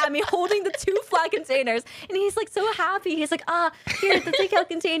straight at me, holding the two flat containers, and he's like so happy. He's like, here, the takeout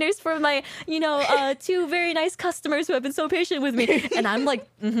containers for my, two very nice customers who have been so patient with me. And I'm like,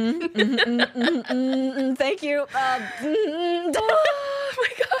 thank you. Oh my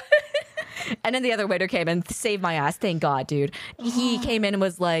god. And then the other waiter came and saved my ass. Thank God, dude. He came in and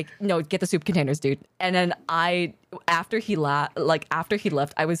was like, no, get the soup containers, dude. And then after he left,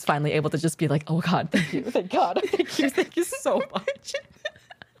 I was finally able to just be like, oh God, thank you. Thank God. Thank you so much.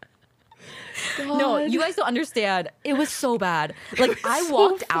 God. No, you guys don't understand. It was so bad. Like, I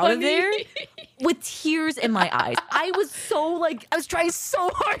walked out of there with tears in my eyes. I was trying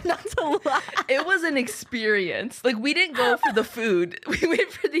so hard not to laugh. It was an experience. Like, we didn't go for the food. We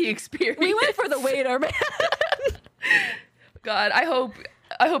went for the experience. We went for the waiter, man. God, I hope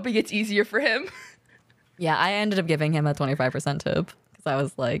it gets easier for him. Yeah, I ended up giving him a 25% tip. I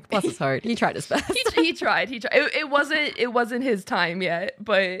was like, bless his heart. He tried his best. he tried. It wasn't his time yet,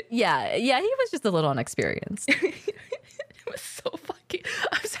 but yeah, he was just a little inexperienced. It was so fucking.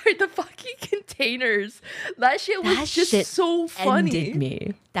 I'm sorry, the fucking containers. That shit was just so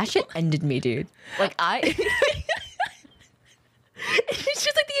funny. That shit ended me, dude. Like It's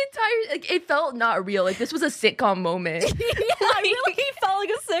just like the entire. it felt not real. Like this was a sitcom moment. Yeah, I really felt like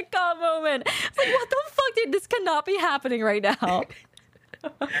a sitcom moment. It's like, what the fuck, dude? This cannot be happening right now.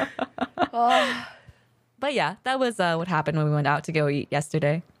 But yeah, that was what happened when we went out to go eat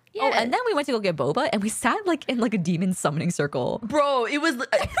yesterday. Yeah. Oh, and then we went to go get boba, and we sat like in like a demon summoning circle. Bro, it was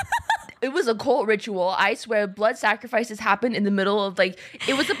a cult ritual. I swear, blood sacrifices happened in the middle of like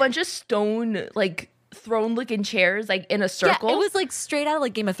it was a bunch of stone like throne-looking chairs like in a circle. Yeah, it was like straight out of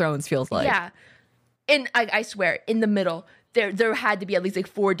like Game of Thrones. Feels like. Yeah, and I swear, in the middle there had to be at least like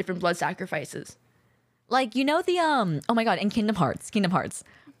 4 different blood sacrifices. Like the oh my god, in Kingdom Hearts,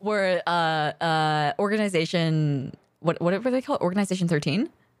 where organization what were they called? Organization 13.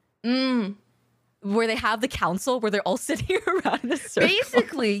 Where they have the council where they're all sitting around in a circle.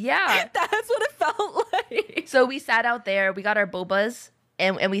 Basically, yeah. That's what it felt like. So we sat out there, we got our bobas,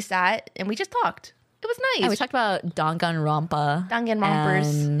 and we sat and we just talked. It was nice. And we talked about Danganronpa.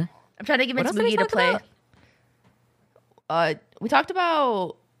 Danganronpers. I'm trying to convince Migi to play. We talked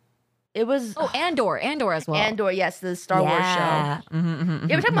about it was Andor as well. Andor, yes, the Star Wars show. Yeah,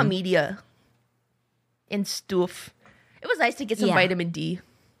 we're talking about media and stuff. It was nice to get some vitamin D.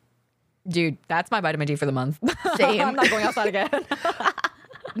 Dude, that's my vitamin D for the month. Same. I'm not going outside again.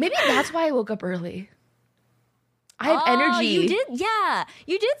 Maybe that's why I woke up early. I have energy. You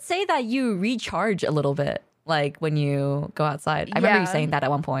did say that you recharge a little bit, like when you go outside. I remember you saying that at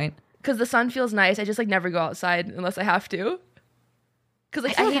one point. Because the sun feels nice. I just like never go outside unless I have to. Because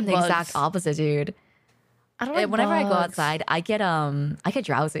like I hate I'm the exact opposite, dude. I don't like whenever bugs. I go outside, I get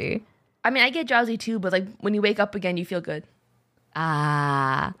drowsy. I mean, I get drowsy too, but like when you wake up again, you feel good.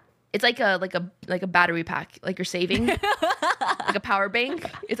 It's like a battery pack, like you're saving, like a power bank.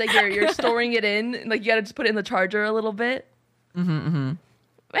 It's like you're storing it in, like you gotta just put it in the charger a little bit. Vitamin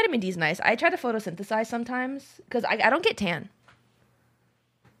D is nice. I try to photosynthesize sometimes because I don't get tan.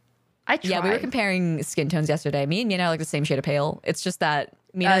 I try. Yeah, we were comparing skin tones yesterday. Me and Mina are like the same shade of pale. It's just that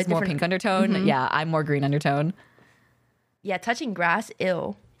Mina's more pink undertone. Yeah, I'm more green undertone. Yeah, touching grass,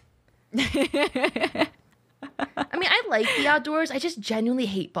 ew. I mean, I like the outdoors. I just genuinely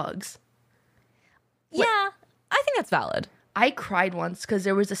hate bugs. Yeah, I think that's valid. I cried once because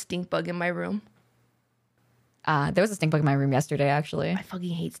there was a stink bug in my room. There was a stink bug in my room yesterday, actually. I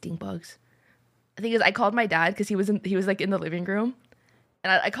fucking hate stink bugs. The thing is, I called my dad because he was like in the living room,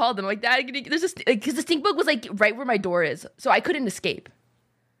 and I called him like, Dad, there's because the stink bug was like right where my door is, so I couldn't escape.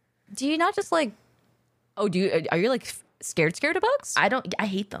 Do you not just like? Are you like scared of bugs? I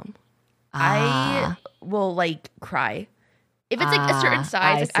hate them. I will like cry. If it's like a certain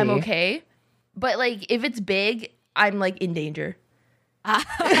size, like, I'm okay. But like if it's big, I'm like in danger.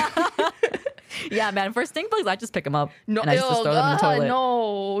 Yeah, man. For stink bugs, I just pick them up and I just throw them in the toilet.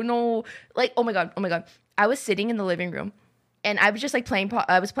 No. Like oh my god. I was sitting in the living room, and I was just like playing.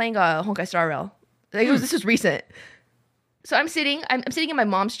 I was playing Honkai Star Rail. Like this was recent. So I'm sitting in my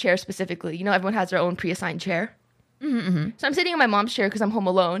mom's chair specifically. You know, everyone has their own pre-assigned chair. So I'm sitting in my mom's chair because I'm home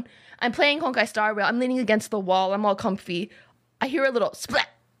alone. I'm playing Honkai Star Rail. I'm leaning against the wall. I'm all comfy. I hear a little splat.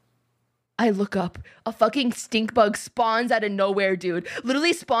 I look up. A fucking stink bug spawns out of nowhere, dude.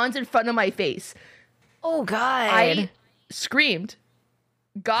 Literally spawns in front of my face. Oh, God. I screamed.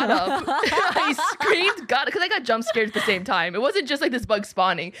 Got up. I screamed, got up. Because I got jump scared at the same time. It wasn't just like this bug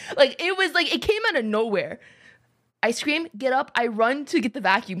spawning. Like, it was like, it came out of nowhere. I scream, get up. I run to get the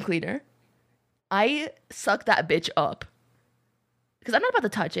vacuum cleaner. I suck that bitch up. Because I'm not about to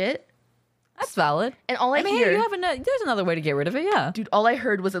touch it. That's valid. And all I hear... there's another way to get rid of it, yeah. Dude, all I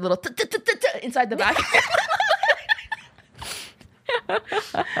heard was a little inside the vacuum.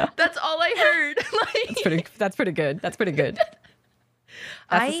 That's all I heard. That's pretty good. That's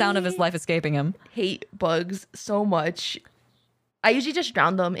the sound of his life escaping him. Hate bugs so much. I usually just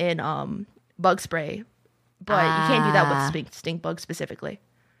drown them in bug spray. But you can't do that with stink bugs specifically.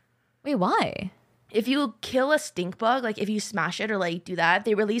 Wait, why? If you kill a stink bug, like if you smash it or like do that,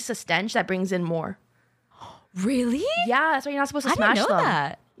 they release a stench that brings in more. Really? Yeah, that's why you're not supposed to smash them. I didn't know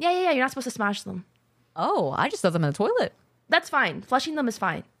that. Yeah, you're not supposed to smash them. Oh, I just throw them in the toilet. That's fine. Flushing them is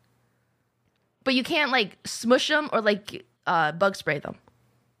fine. But you can't like smush them or like bug spray them.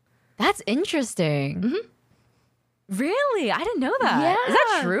 That's interesting. Really? I didn't know that. Yeah. Is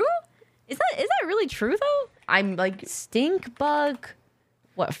that true? Is that really true though? I'm like stink bug.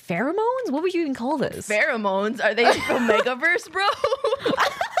 What, pheromones? What would you even call this? Pheromones? Are they from Megaverse, bro?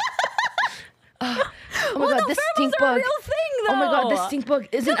 Oh my god, this stink bug. Real thing, though. Oh my god, this stink bug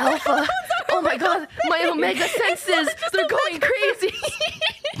is an alpha. Oh my god, my omega senses, they're going crazy.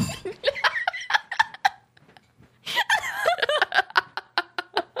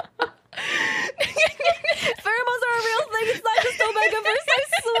 Pheromones are a real thing. It's not just Omegaverse, I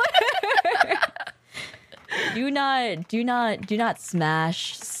swear. not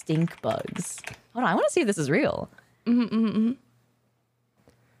smash stink bugs. Hold on, I want to see if this is real. I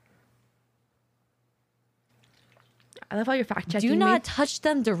love how you're fact checking. Do not touch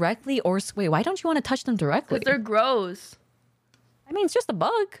them directly or wait. Why don't you want to touch them directly? Because they're gross. I mean, it's just a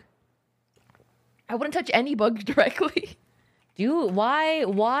bug. I wouldn't touch any bug directly.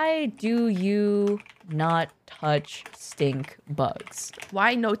 Why do you not touch stink bugs?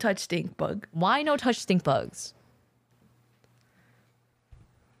 Why no touch stink bug? Why no touch stink bugs?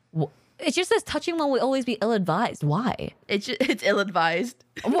 It just says touching one will always be ill-advised. Why? It's ill-advised.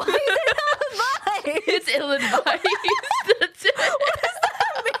 Why is it ill-advised? It's ill-advised. That's it. What does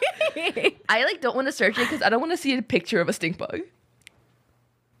that mean? I like don't want to search it because I don't want to see a picture of a stink bug.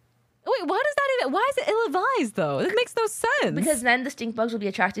 Wait, why does that even? Why is it ill-advised though? It makes no sense. Because then the stink bugs will be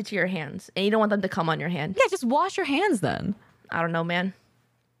attracted to your hands, and you don't want them to come on your hand. Yeah, just wash your hands then. I don't know, man.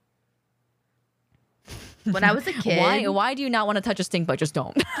 When I was a kid, why do you not want to touch a stink bug? Just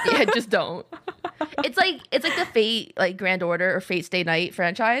don't. Yeah, just don't. It's like the Fate like Grand Order or Fate Stay Night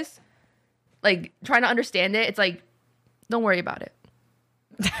franchise. Like trying to understand it, it's like, don't worry about it.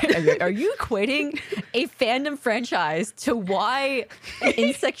 Are you equating a fandom franchise to why an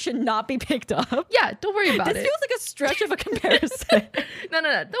insect should not be picked up? Yeah, don't worry about it. This feels like a stretch of a comparison. No,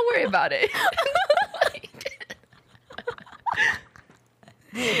 don't worry about it.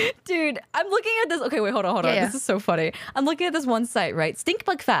 Dude, I'm looking at this. Okay, wait, hold on. Yeah. This is so funny. I'm looking at this one site, right? Stink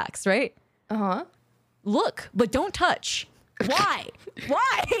bug facts, right? Uh-huh. Look, but don't touch. Why?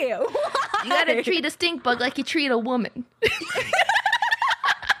 Why? You gotta treat a stink bug like you treat a woman.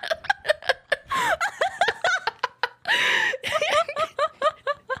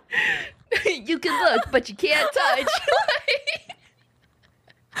 You can look, but you can't touch.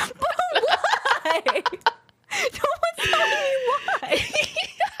 But why? No one's telling me why.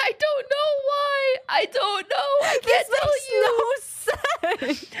 I don't know why. I don't know. I can't tell you. No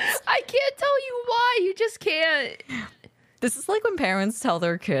sense. I can't tell you why. You just can't. This is like when parents tell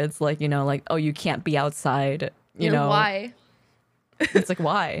their kids, like, like, oh, you can't be outside. You know why? It's like,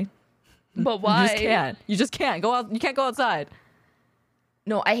 why? But why? You just can't. You just can't go out. You can't go outside.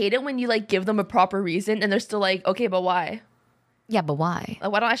 No, I hate it when you like give them a proper reason and they're still like, okay, but why? Yeah, but why?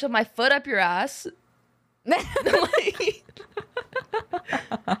 Like, why don't I shove my foot up your ass?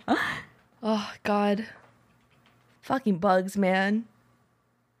 Oh God, fucking bugs, man.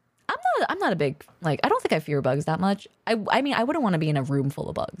 I'm not a big, like, I don't think I fear bugs that much. I mean, I wouldn't want to be in a room full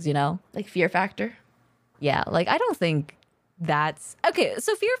of bugs, Like fear factor. Yeah, like I don't think that's okay.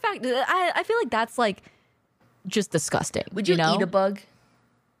 So fear factor, I feel like that's like just disgusting. Would you eat a bug?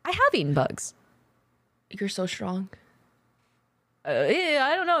 I have eaten bugs. You're so strong. Yeah,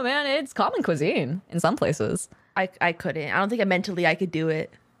 I don't know, man. It's common cuisine in some places. I couldn't. I don't think mentally I could do it.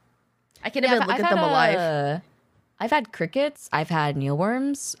 I can't even look at them alive. I've had crickets. I've had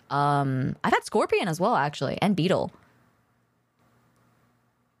mealworms. I've had scorpion as well, actually, and beetle.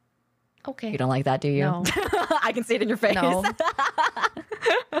 Okay. You don't like that, do you? No. I can see it in your face. No.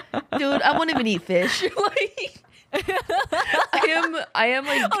 Dude, I won't even eat fish. Like, I am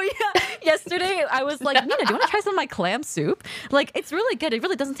like. Oh yeah. Yesterday I was like, Nina, do you want to try some of my clam soup? Like, it's really good. It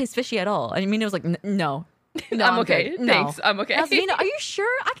really doesn't taste fishy at all. And Mina was like, no. No, I'm okay. Good. Thanks. No. I'm okay. I was, Nina, are you sure?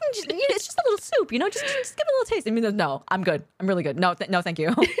 I can just, it's just a little soup, just give it a little taste. And Mina, no, I'm good. I'm really good. No, no, thank you.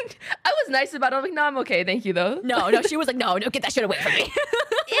 I was nice about it. I'm like, no, I'm okay. Thank you, though. No, she was like, no, get that shit away from me.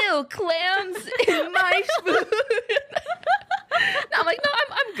 Ew, clams in my food. No, I'm like, no,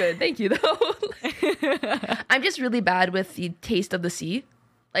 I'm good. Thank you, though. I'm just really bad with the taste of the sea.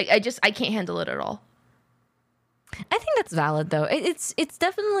 Like, I can't handle it at all. I think that's valid though. It's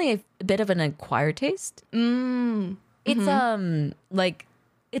definitely a bit of an acquired taste. It's like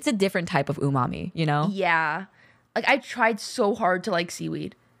it's a different type of umami, Yeah. Like I've tried so hard to like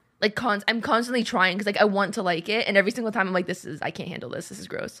seaweed. Like I'm constantly trying because like I want to like it, and every single time I'm like, I can't handle this. This is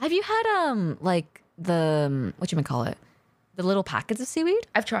gross. Have you had like the what the little packets of seaweed?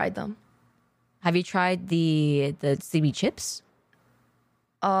 I've tried them. Have you tried the seaweed chips?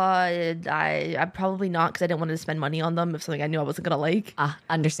 I probably not because I didn't want to spend money on them if something I knew I wasn't gonna like.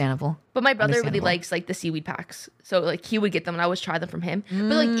 Understandable. But my brother really likes like the seaweed packs, so like he would get them and I always try them from him.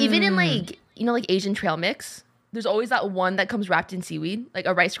 But like even in like like Asian trail mix, there's always that one that comes wrapped in seaweed, like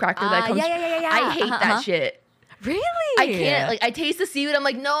a rice cracker that comes. Yeah. I hate that shit. Really? I can't. Like I taste the seaweed, I'm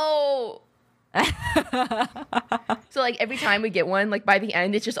like no. So like every time we get one, like by the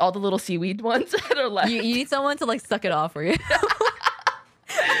end, it's just all the little seaweed ones that are left. You need someone to like suck it off for you.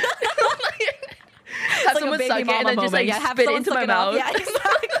 Have someone suck it and then just like spit it into my mouth. Yeah,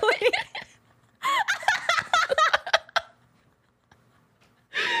 exactly.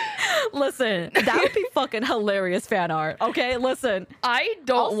 Listen, that would be fucking hilarious fan art. Okay, listen. I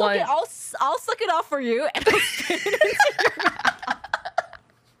don't want. I'll suck it off for you. And I'll spit it into your mouth.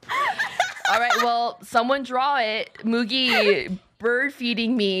 All right, well, someone draw it. Mugi bird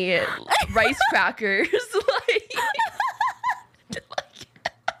feeding me rice crackers.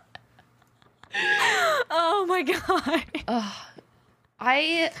 Oh my god.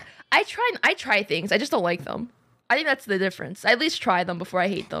 I try things. I just don't like them. I think that's the difference. I at least try them before I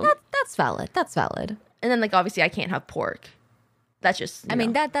hate them. That's valid. That's valid. And then like obviously I can't have pork. That's just I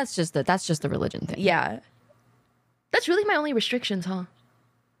mean that's just the religion thing. Yeah. That's really my only restrictions, huh?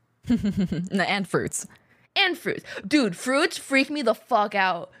 And fruits. And fruits. Dude, fruits freak me the fuck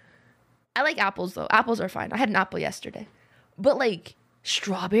out. I like apples though. Apples are fine. I had an apple yesterday. But like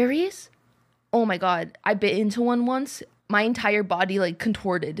strawberries? Oh my god. I bit into one once. My entire body like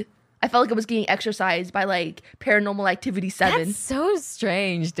contorted. I felt like I was getting exercised by like Paranormal Activity 7. That's so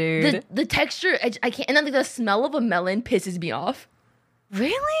strange, dude. The texture, I can't. And then like, the smell of a melon pisses me off.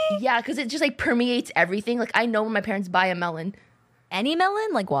 Really? Yeah, because it just like permeates everything. Like I know when my parents buy a melon. Any melon?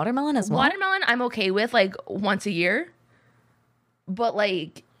 Like watermelon as well? Watermelon I'm okay with like once a year. But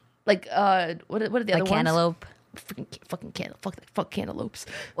like what are the other ones? Cantaloupe. Fucking cantaloupe. Fuck cantaloupes.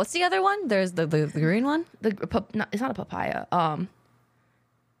 What's the other one? There's the green one? It's not a papaya.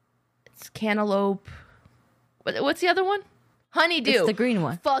 It's cantaloupe. What's the other one? Honeydew. It's the green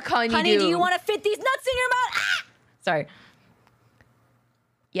one. Fuck honeydew. Honey, do you want to fit these nuts in your mouth? Ah! Sorry.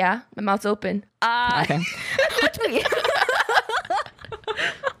 Yeah, my mouth's open. Okay.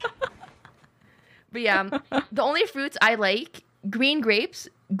 But yeah, the only fruits I like, green grapes,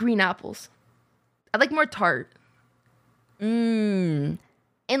 green apples. I like more tart. And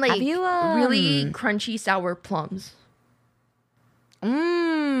like Have you, really crunchy sour plums.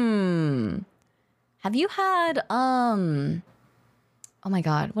 Have you had oh my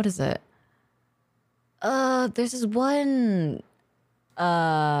god, what is it? There's this one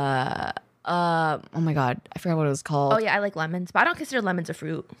oh my god, I forgot what it was called. Oh yeah, I like lemons, but I don't consider lemons a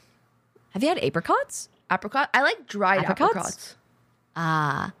fruit. Have you had apricots? Apricot? I like dried apricots.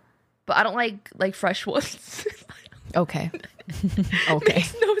 But I don't like fresh ones. Okay. Okay.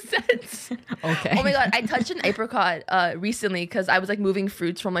 Makes no sense. Okay. Oh my god, I touched an apricot recently because I was like moving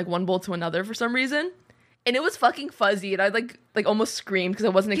fruits from like one bowl to another for some reason. And it was fucking fuzzy and I like almost screamed because I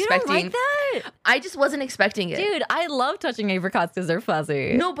wasn't expecting. You don't like that? I just wasn't expecting it. Dude, I love touching apricots because they're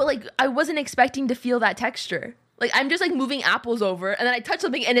fuzzy. No, but like I wasn't expecting to feel that texture. Like I'm just like moving apples over and then I touch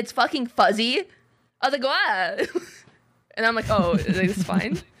something and it's fucking fuzzy. I was like, ah. And I'm like, oh, it's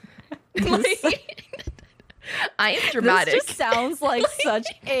fine. Like, I am dramatic. This just sounds like such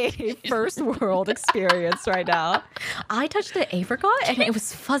a first world experience right now. I touched the apricot and it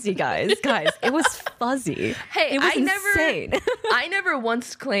was fuzzy, guys. Guys, it was fuzzy. Hey, it was insane. I never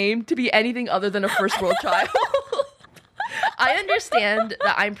once claimed to be anything other than a first world child. I understand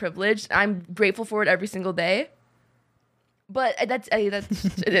that I'm privileged. I'm grateful for it every single day. But that's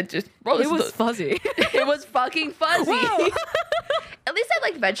it just bro, it was fuzzy. It was fucking fuzzy. At least I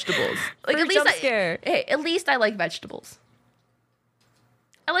like vegetables. Like at least I like vegetables.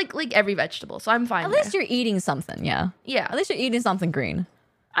 I like every vegetable, so I'm fine. At least you're eating something, yeah. Yeah. At least you're eating something green.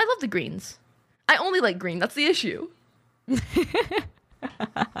 I love the greens. I only like green. That's the issue. Do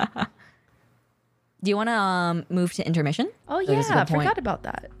you want to move to intermission? Oh yeah, I forgot about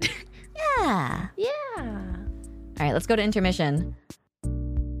that. Yeah. Yeah. All right, let's go to intermission.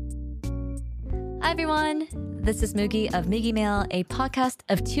 Hi, everyone. This is Mugi of Migi Mail, a podcast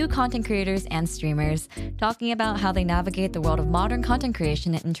of two content creators and streamers talking about how they navigate the world of modern content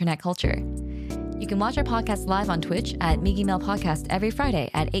creation and internet culture. You can watch our podcast live on Twitch at Migi Mail Podcast every Friday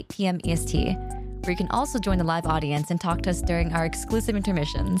at 8 p.m. EST, where you can also join the live audience and talk to us during our exclusive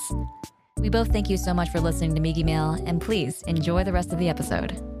intermissions. We both thank you so much for listening to Migi Mail, and please enjoy the rest of the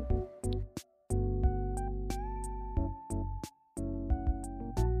episode.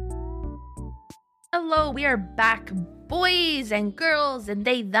 Hello, we are back, boys and girls and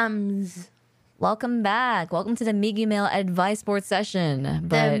they thems. Welcome back. Welcome to the Migi Mail advice board session.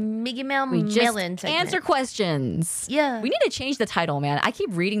 But the Migi Mail we just mail-in segment. Answer questions. Yeah. We need to change the title, man. I keep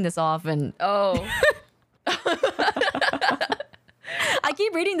reading this off and oh. I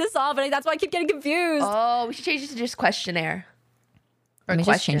keep reading this off and that's why I keep getting confused. Oh, we should change it to just questionnaire. Let me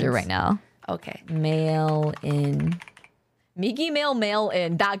just change it right now. Okay. Mail in. Migi mail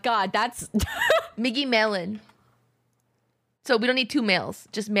in. That's Migi mail in. So we don't need two mails,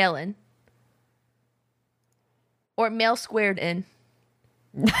 just mail in. Or mail squared in.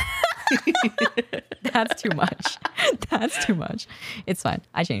 That's too much. That's too much. It's fine.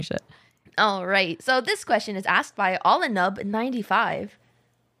 I changed it. All right. So this question is asked by Allanub95.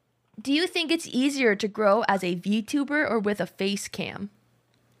 Do you think it's easier to grow as a VTuber or with a face cam?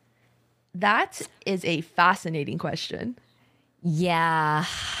 That is a fascinating question. Yeah.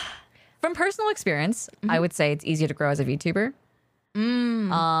 From personal experience, I would say it's easier to grow as a VTuber.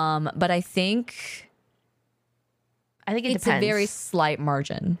 But I think it it's depends. a very slight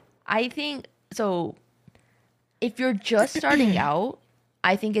margin. I think so. If you're just starting out,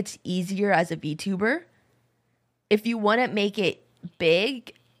 I think it's easier as a VTuber. If you want to make it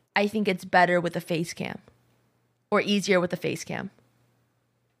big, I think it's better with a face cam, or easier with a face cam.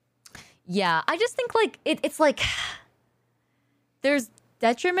 Yeah, I just think like it's like there's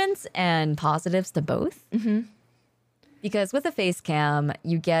detriments and positives to both. Because with a face cam,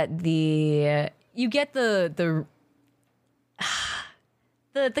 you get the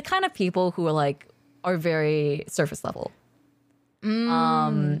kind of people who are very surface level.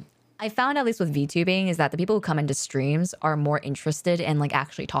 I found, at least with VTubing, is that the people who come into streams are more interested in like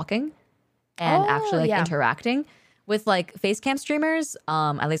actually talking and actually interacting. With like face cam streamers,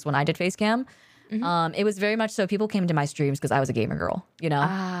 at least when I did face cam, it was very much so people came into my streams because I was a gamer girl, you know?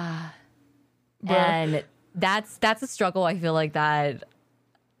 And that's a struggle. I feel like that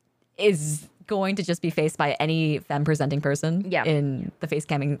is going to just be faced by any femme presenting person in the face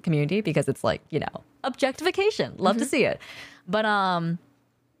camming community, because it's like, you know, objectification. Love to see it. But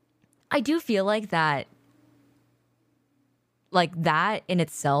I do feel like that in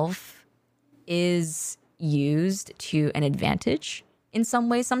itself is used to an advantage in some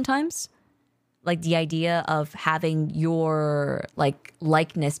ways sometimes. Like the idea of having your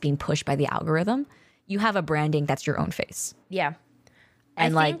likeness being pushed by the algorithm. You have a branding that's your own face. Yeah.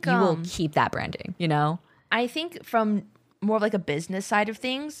 And I think, you will keep that branding, you know? I think from more of like a business side of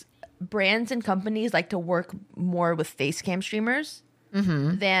things, brands and companies like to work more with face cam streamers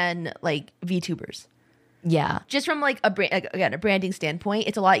than like VTubers. Yeah. Just from like a branding standpoint,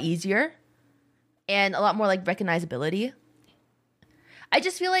 it's a lot easier and a lot more like recognizability. I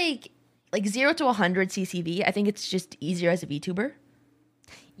just feel like 0 to 100 CCV, I think it's just easier as a VTuber.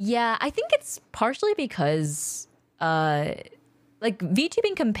 Yeah, I think it's partially because like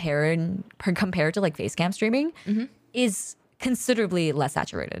VTubing compared to like facecam streaming is considerably less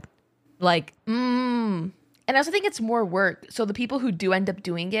saturated. Like and I also think it's more work. So the people who do end up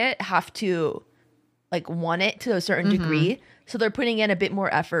doing it have to like want it to a certain degree. So they're putting in a bit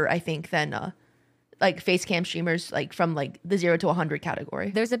more effort, I think, than like face cam streamers, like from like the 0 to 100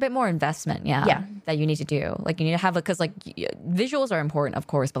 category. There's a bit more investment, that you need to do. Like you need to have because like visuals are important, of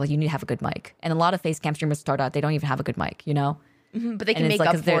course, but like you need to have a good mic. And a lot of face cam streamers start out, they don't even have a good mic, you know? But they can make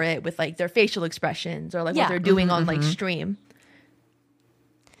up for it with like their facial expressions or like what they're doing on like stream.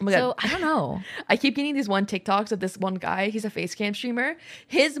 Oh my God. So I don't know. I keep getting these TikToks of this one guy. He's a face cam streamer.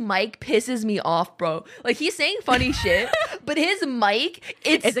 His mic pisses me off, bro. Like he's saying funny shit, but his mic,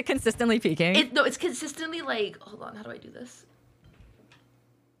 is it consistently peaking? No, it's consistently like, hold on, how do I do this?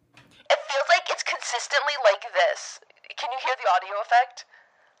 It feels like it's consistently like this. Can you hear the audio effect?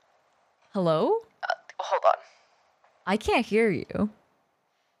 Hello? Hold on. I can't hear you.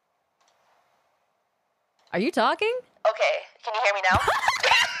 Are you talking? Okay, can you hear me now?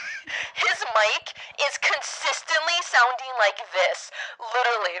 His mic is consistently sounding like this.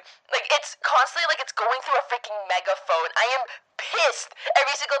 Literally. Like, it's constantly like it's going through a freaking megaphone. I am pissed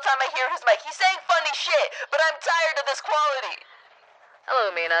every single time I hear his mic. He's saying funny shit, but I'm tired of this quality. Hello,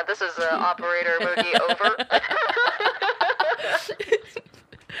 Mina. This is operator Migi. Over.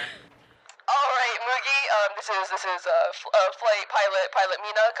 All right, Migi. This is flight pilot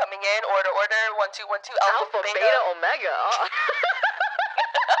Mina coming in. Order 1212 Alpha Beta Omega.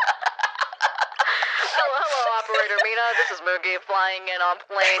 Hello, operator Mina. This is Migi flying in on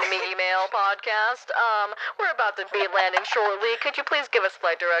plane Migi Mail podcast. We're about to be landing shortly. Could you please give us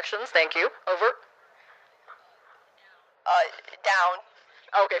flight directions? Thank you. Over. Down.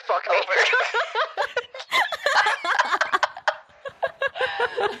 Okay, fuck me. Over.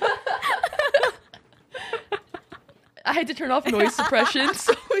 I had to turn off noise suppression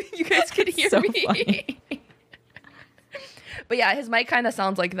so you guys could hear me. Funny. But yeah, his mic kind of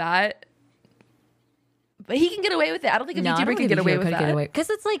sounds like that. But he can get away with it. I don't think a VTuber can get away with that. Because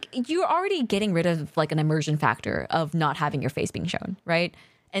it's like you're already getting rid of like an immersion factor of not having your face being shown, right?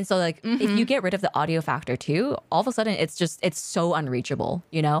 And so like if you get rid of the audio factor too, all of a sudden it's so unreachable,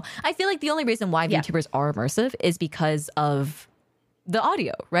 you know? I feel like the only reason why VTubers are immersive is because of the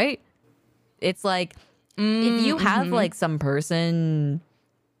audio, right? It's like if you have like some person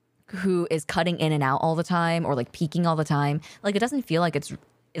who is cutting in and out all the time or like peaking all the time, like it doesn't feel like it's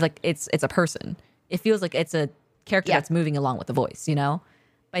a person. It feels like it's a character that's moving along with the voice, you know?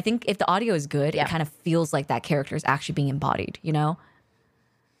 But I think if the audio is good, it kind of feels like that character is actually being embodied, you know?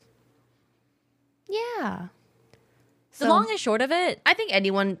 Yeah. The long and short of it, I think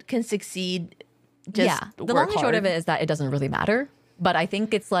anyone can succeed. The long and short of it is that it doesn't really matter. But I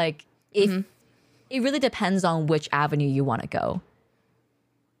think it's like if it really depends on which avenue you want to go.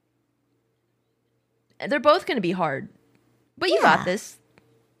 They're both going to be hard, but you got this.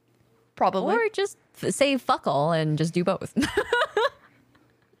 Probably, or just say fuck all and just do both.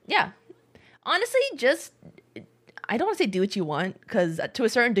 Yeah, honestly, just I don't want to say do what you want because to a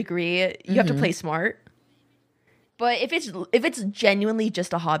certain degree you have to play smart. But if it's genuinely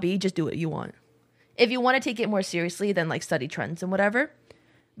just a hobby, just do what you want. If you want to take it more seriously, then like study trends and whatever.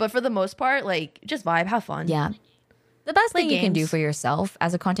 But for the most part, like just vibe, have fun. Yeah. The best thing you can do for yourself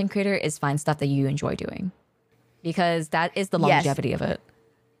as a content creator is find stuff that you enjoy doing. Because that is the longevity of it.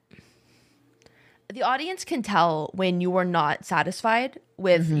 The audience can tell when you are not satisfied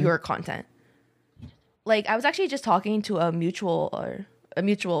with your content. Like I was actually just talking to a mutual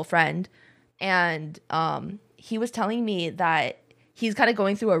friend, and he was telling me that he's kind of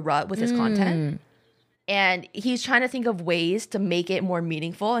going through a rut with his content. And he's trying to think of ways to make it more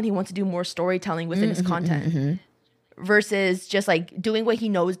meaningful, and he wants to do more storytelling within his content versus just like doing what he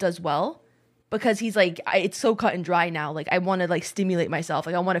knows does well, because he's like, it's so cut and dry now. Like I want to like stimulate myself.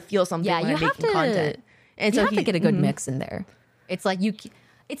 Like I want to feel something when I'm making content. And you have to get a good mix in there. It's like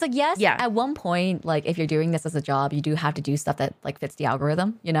yes, at one point, like if you're doing this as a job, you do have to do stuff that like fits the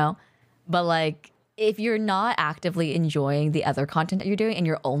algorithm, you know? But like if you're not actively enjoying the other content that you're doing and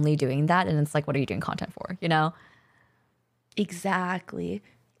you're only doing that, and it's like, what are you doing content for, you know? Exactly.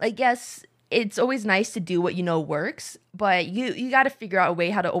 Like, yes, it's always nice to do what you know works, but you got to figure out a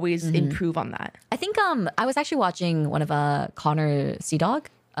way how to always improve on that. I think I was actually watching one of Connor Seadog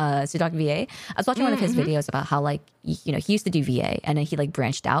VA. I was watching one of his videos about how like, you know, he used to do VA and then he like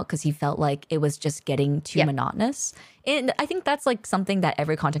branched out because he felt like it was just getting too monotonous. And I think that's like something that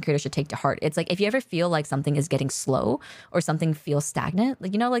every content creator should take to heart. It's like if you ever feel like something is getting slow or something feels stagnant,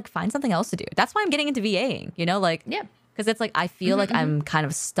 like, you know, like find something else to do. That's why I'm getting into VAing, you know, like, because it's like I feel like I'm kind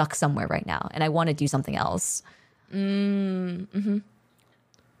of stuck somewhere right now and I want to do something else. Yeah.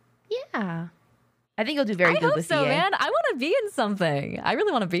 I think you'll do very good with VA. Man. I want to be in something. I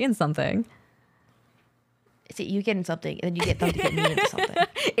really want to be in something. See, you get in something, and then you get them to get me into something.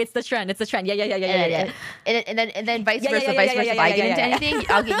 It's the trend. Yeah. And then vice versa. If I get into anything,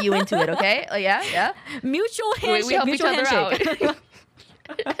 I'll get you into it. Okay? Oh yeah. Mutual handshake. We help mutual each handshake. other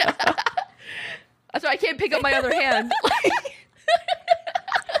out. That's why I can't pick up my other hand.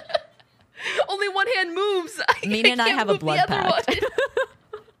 Only one hand moves. Mina and I have a blood pact.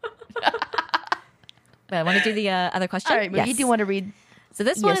 I want to do the other question. All right, Migi, do you want to read? So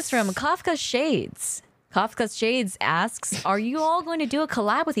this one is from Kafka Shades. Kafka Shades asks, are you all going to do a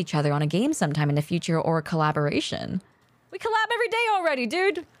collab with each other on a game sometime in the future, or a collaboration? We collab every day already,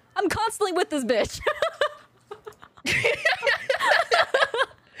 dude. I'm constantly with this bitch.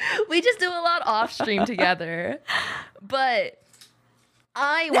 We just do a lot off stream together. But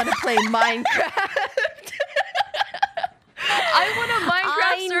I want to play Minecraft. I want a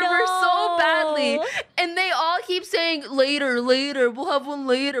Minecraft server so badly, and they all keep saying later. We'll have one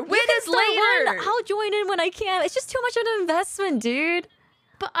later. When is later? I'll join in when I can. It's just too much of an investment, dude.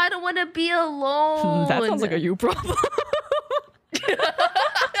 But I don't want to be alone. That sounds like a you problem.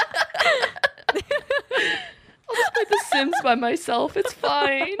 I'll just play The Sims by myself. It's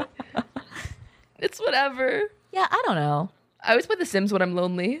fine. It's whatever. Yeah, I don't know. I always play The Sims when I'm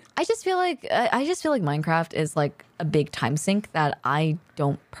lonely. I just feel like Minecraft is like a big time sink that I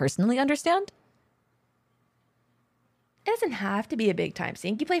don't personally understand. It doesn't have to be a big time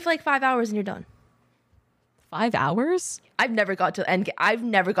sink. You play for like 5 hours and you're done. 5 hours? I've never got to end game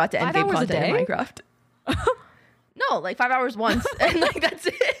content in Minecraft. No, like 5 hours once, and like that's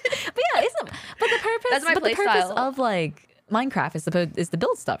it. But yeah, but the purpose. That's my play purpose style. of like Minecraft is to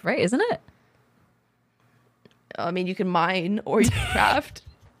build stuff, right? Isn't it? I mean, you can mine or you can craft.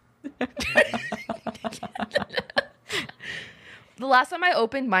 The last time I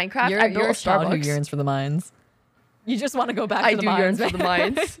opened Minecraft, I built a child who Starbucks. yearns for the mines. You just want to go back to the mines. I do yearn for the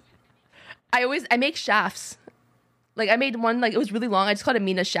mines. I make shafts. Like I made one, like it was really long. I just called it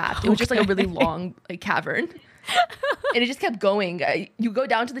Mina's shaft. It was just like a really long like cavern. And it just kept going. You go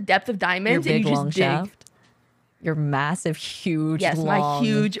down to the depth of diamonds and you just dig. Shaft. Your massive, huge, long, my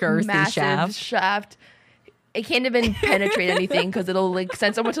huge, massive shaft. It can't even penetrate anything because it'll like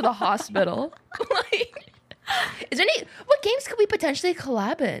send someone to the hospital. Like, is there any? What games could we potentially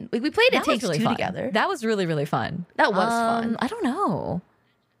collab in? Like we played It Takes Two together. That was really, really fun. That was fun. I don't know.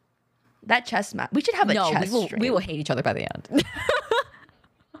 That chess match. We should have a chess stream. We will hate each other by the end.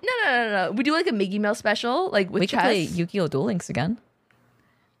 No. We do like a Migi Mail special, like with we chess. We could play Yu-Gi-Oh! Duel Links again.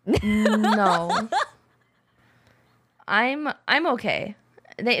 No. I'm okay.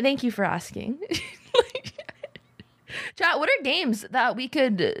 Thank you for asking. Chat, what are games that we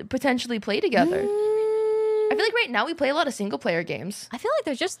could potentially play together? I feel like right now we play a lot of single player games. I feel like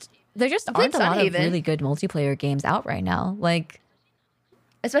there just aren't a lot of really good multiplayer games out right now. Like,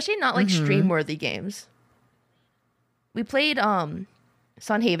 especially not like stream worthy games. We played Sunhaven.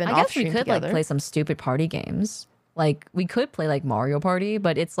 I guess we could like play some stupid party games. Like we could play like Mario Party,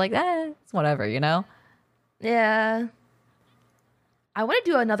 but it's like it's whatever, you know? Yeah. I want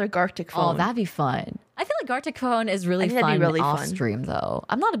to do another Gartic Phone. Oh, that'd be fun. I feel like Gartic Phone is really fun off stream though.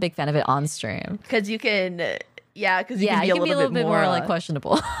 I'm not a big fan of it on stream. Because you can you can be a little bit more like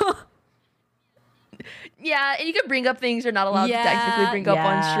questionable. Yeah, and you can bring up things you're not allowed to technically bring up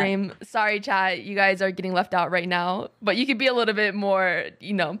on stream. Sorry, chat, you guys are getting left out right now. But you can be a little bit more,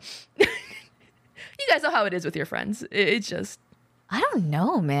 you know. You guys know how it is with your friends. It's just... I don't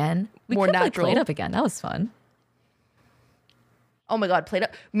know, man. We more could natural. Play Played Up again. That was fun. Oh my god, Played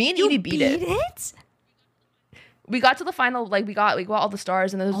Up. Me and Evie beat it. We got to the final, like we got all the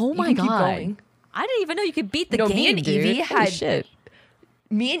stars, and then oh my god, keep going. I didn't even know you could beat the game. Me and Evie had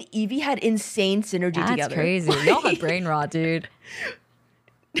Me and Evie had insane synergy together. That's crazy. Y'all had brain rot, dude.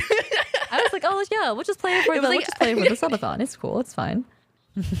 I was like, oh yeah, we'll just play it for the subathon. It's cool. It's fine.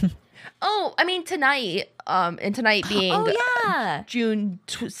 Oh, I mean tonight, and tonight being June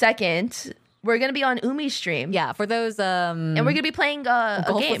 2nd, we're gonna be on Umi's stream. Yeah, for those and we're gonna be playing a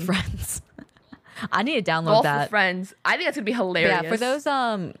Golf game with Friends. I need to download Golf that. With Friends. I think that's gonna be hilarious. Yeah, for those who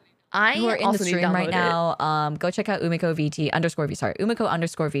are in the stream right now, go check out Umiko Umiko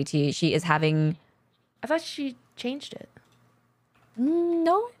 _VT. She is having... I thought she changed it.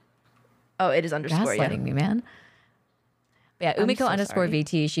 No. Oh, it is underscore. Gaslighting me, man. But yeah, Umiko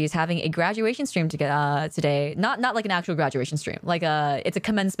 _VT. She's having a graduation stream today. Not like an actual graduation stream. Like it's a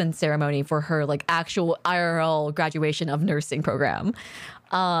commencement ceremony for her like actual IRL graduation of nursing program.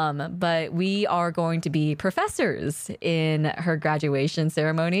 But we are going to be professors in her graduation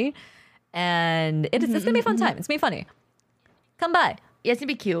ceremony, and it's gonna be a fun time. It's gonna be funny. Come by. Yeah, it's gonna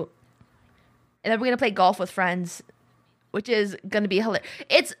be cute. And then we're gonna play golf with friends, which is gonna be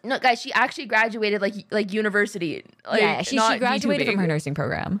hilarious. No, guys, she actually graduated like university. Like, yeah, she graduated from her nursing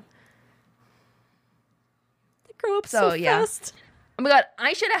program. They grew up so fast. Oh my god,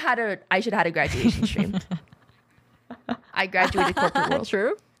 I should have had a graduation stream. I graduated corporate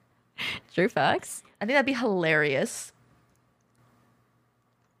world. True facts. I think that'd be hilarious.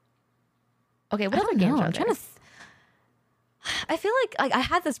 Okay, what other games are there? I feel like I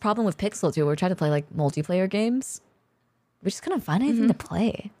had this problem with Pixel too, where we tried to play like multiplayer games. We just couldn't find anything to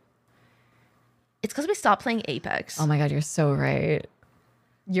play. It's because we stopped playing Apex. Oh my god, you're so right.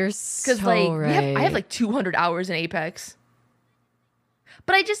 You're so right. I have like 200 hours in Apex.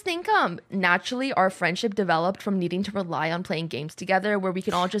 But I just think naturally our friendship developed from needing to rely on playing games together where we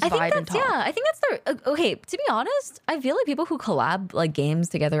can all just vibe and talk. Yeah, I think that's okay, to be honest, I feel like people who collab like games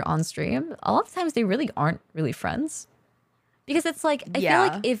together on stream, a lot of times they really aren't really friends. Because it's like, I feel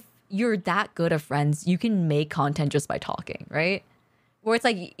like if you're that good of friends, you can make content just by talking, right? Where it's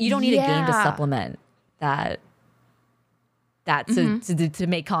like, you don't need a game to supplement that to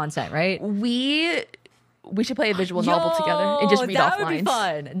make content, right? We should play a visual novel together and just read off lines. That would be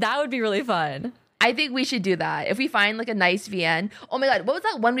fun. That would be really fun. I think we should do that. If we find like a nice VN. Oh my god, what was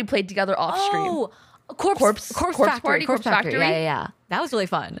that one we played together off stream? Oh, Corpse Factory. Yeah. That was really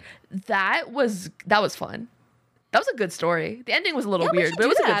fun. That was fun. That was a good story. The ending was a little weird, but it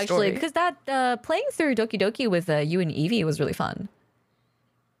was a good story. Because that playing through Doki Doki with you and Evie was really fun.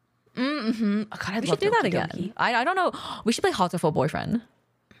 Mm-hmm. Oh god, we should do that again. I don't know. We should play Hotoful Boyfriend.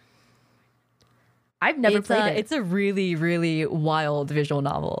 I've never played it. It's a really, really wild visual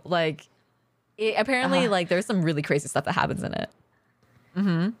novel. Like, apparently, like there's some really crazy stuff that happens in it.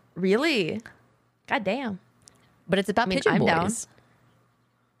 Mm-hmm. Really? God damn. But it's about pigeon boys. Down.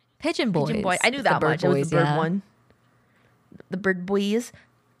 Pigeon boys. I knew that much. It was the bird one. The bird boys.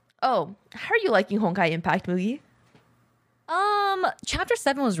 Oh, how are you liking Honkai Impact, Mugi? Chapter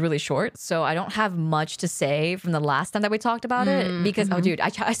 7 was really short, so I don't have much to say from the last time that we talked about it. Because, oh, dude, I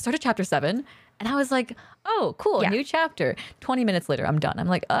started chapter 7, and I was like, oh, cool, new chapter. 20 minutes later, I'm done. I'm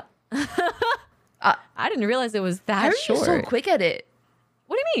like, I didn't realize it was that short. How are you so quick at it?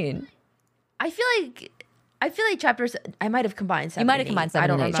 What do you mean? I feel like chapters. I might have combined 7. You might have combined 7. I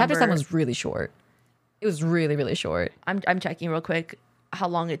don't remember. Chapter 7 was really short. It was really, really short. I'm checking real quick how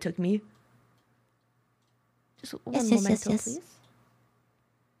long it took me. Just one moment, please.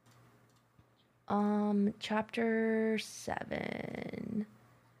 Chapter 7.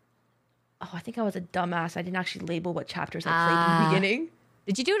 Oh, I think I was a dumbass. I didn't actually label what chapters I played in the beginning.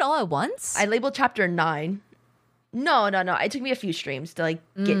 Did you do it all at once? I labeled chapter 9. No. It took me a few streams to like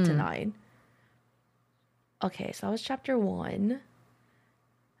get to 9. Okay, so that was chapter 1.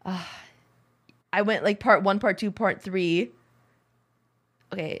 I went like part 1, part 2, part 3.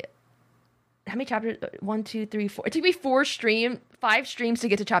 Okay. How many chapters? 1, 2, 3, 4. It took me 5 streams to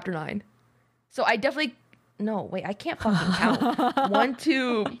get to chapter 9. So I definitely... No, wait, I can't fucking count. 1,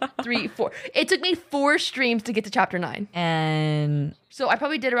 2, 3, 4. It took me 4 streams to get to chapter 9. And... So I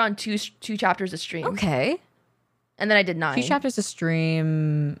probably did around two chapters a stream. Okay. And then I did 9. 2 chapters a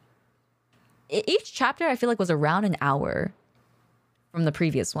stream. Each chapter, I feel like, was around an hour from the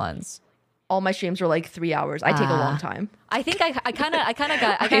previous ones. All my streams were like 3 hours. I take a long time. I think I kind of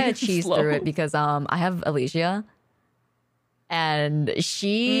got cheese through it because I have Alicia, and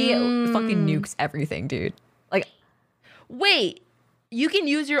she fucking nukes everything, dude. Like, wait, you can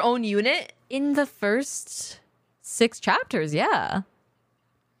use your own unit in the first 6 chapters, yeah.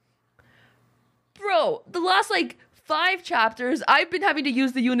 Bro, the last like 5 chapters, I've been having to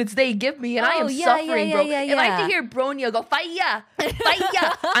use the units they give me, and I am suffering, bro. If I have to hear Bronya go, fire,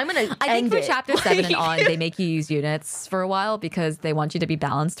 I'm gonna end it. I think for chapter 7 and on, they make you use units for a while because they want you to be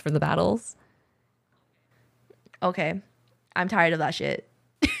balanced for the battles. Okay. I'm tired of that shit.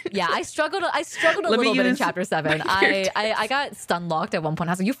 Yeah, I struggled a little bit in chapter 7. I got stun locked at one point.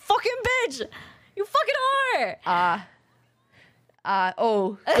 I was like, you fucking bitch! You fucking whore!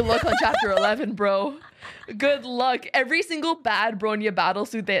 Good luck on chapter 11, bro. Good luck. Every single bad Bronya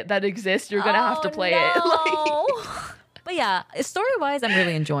battlesuit that exists, you're gonna have to play it. Like... But yeah, story-wise, I'm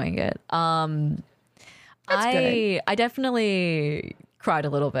really enjoying it. That's good. I definitely cried a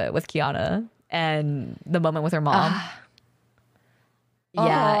little bit with Kiana and the moment with her mom.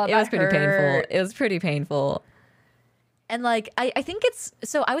 Yeah, it was pretty painful. It was pretty painful. And like, I think it's,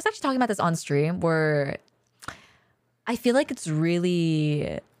 so I was actually talking about this on stream where I feel like it's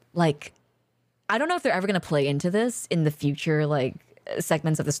really like, I don't know if they're ever going to play into this in the future, like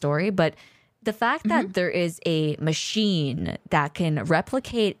segments of the story, but the fact that there is a machine that can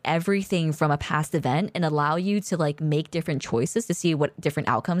replicate everything from a past event and allow you to like make different choices to see what different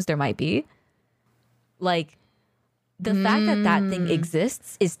outcomes there might be. Like, the fact that thing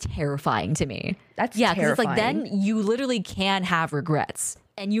exists is terrifying to me. That's terrifying. Because it's like then you literally can have regrets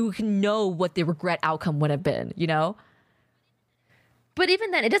and you can know what the regret outcome would have been, you know? But even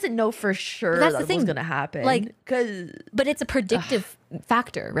then, it doesn't know for sure that's the thing. What's going to happen. Like, but it's a predictive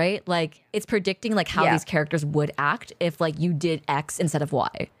factor, right? Like it's predicting like how these characters would act if like you did X instead of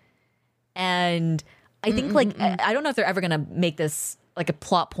Y. And I think like, I don't know if they're ever going to make this like a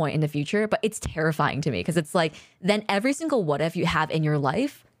plot point in the future, but it's terrifying to me because it's like then every single what if you have in your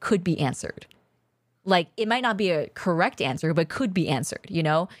life could be answered. Like it might not be a correct answer, but could be answered, you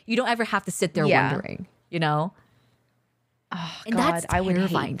know? You don't ever have to sit there wondering, you know? Oh, and God, that's I would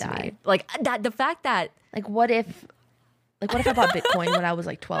terrifying hate that. to me. Like that, the fact that like what if I bought Bitcoin when I was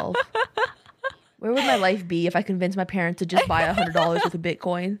like 12? Where would my life be if I convinced my parents to just buy $100 with a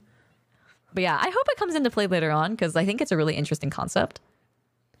Bitcoin? But yeah, I hope it comes into play later on because I think it's a really interesting concept.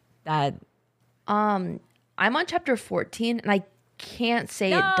 That I'm on chapter 14 and I can't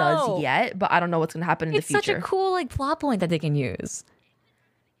say it does yet, but I don't know what's gonna happen in the future. It's such a cool like plot point that they can use.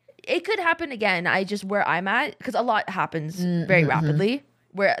 It could happen again. I just where I'm at because a lot happens very rapidly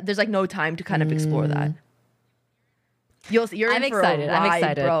where there's like no time to kind of explore that. You're in for a ride, I'm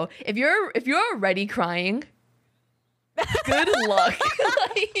excited, bro. If you're already crying, good luck.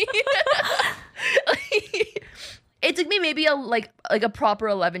 It took me maybe a proper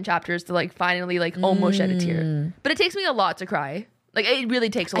 11 chapters to like finally like almost shed a tear. But it takes me a lot to cry. Like it really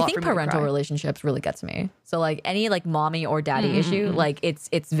takes a lot. I think parental relationships really gets me. So like any like mommy or daddy issue, like it's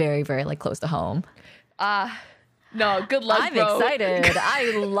very very like close to home. No, good luck, bro. I'm excited.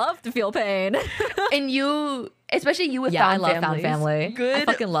 I love to feel pain. And you, especially you with found I love found family. Good I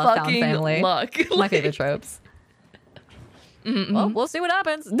fucking love found family. Luck. My favorite tropes. Well, we'll see what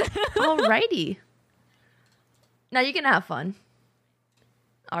happens. Alrighty. Now you can have fun.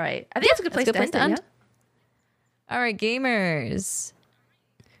 All right. I think that's a good place to end. All right, gamers.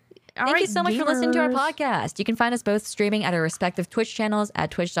 Thank you so much for listening to our podcast. You can find us both streaming at our respective Twitch channels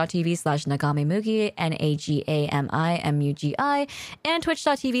at twitch.tv/NagamiMugi, NAGAMIMUGI, and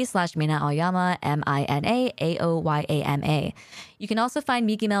twitch.tv/Mina Aoyama, MINAAOYAMA. You can also find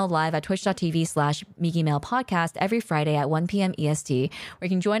Migi Mail live at twitch.tv/Migi Mail podcast every Friday at 1 p.m. EST, where you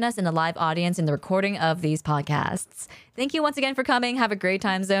can join us in the live audience in the recording of these podcasts. Thank you once again for coming. Have a great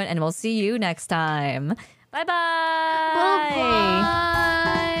time zone, and we'll see you next time. Bye-bye. Bye-bye.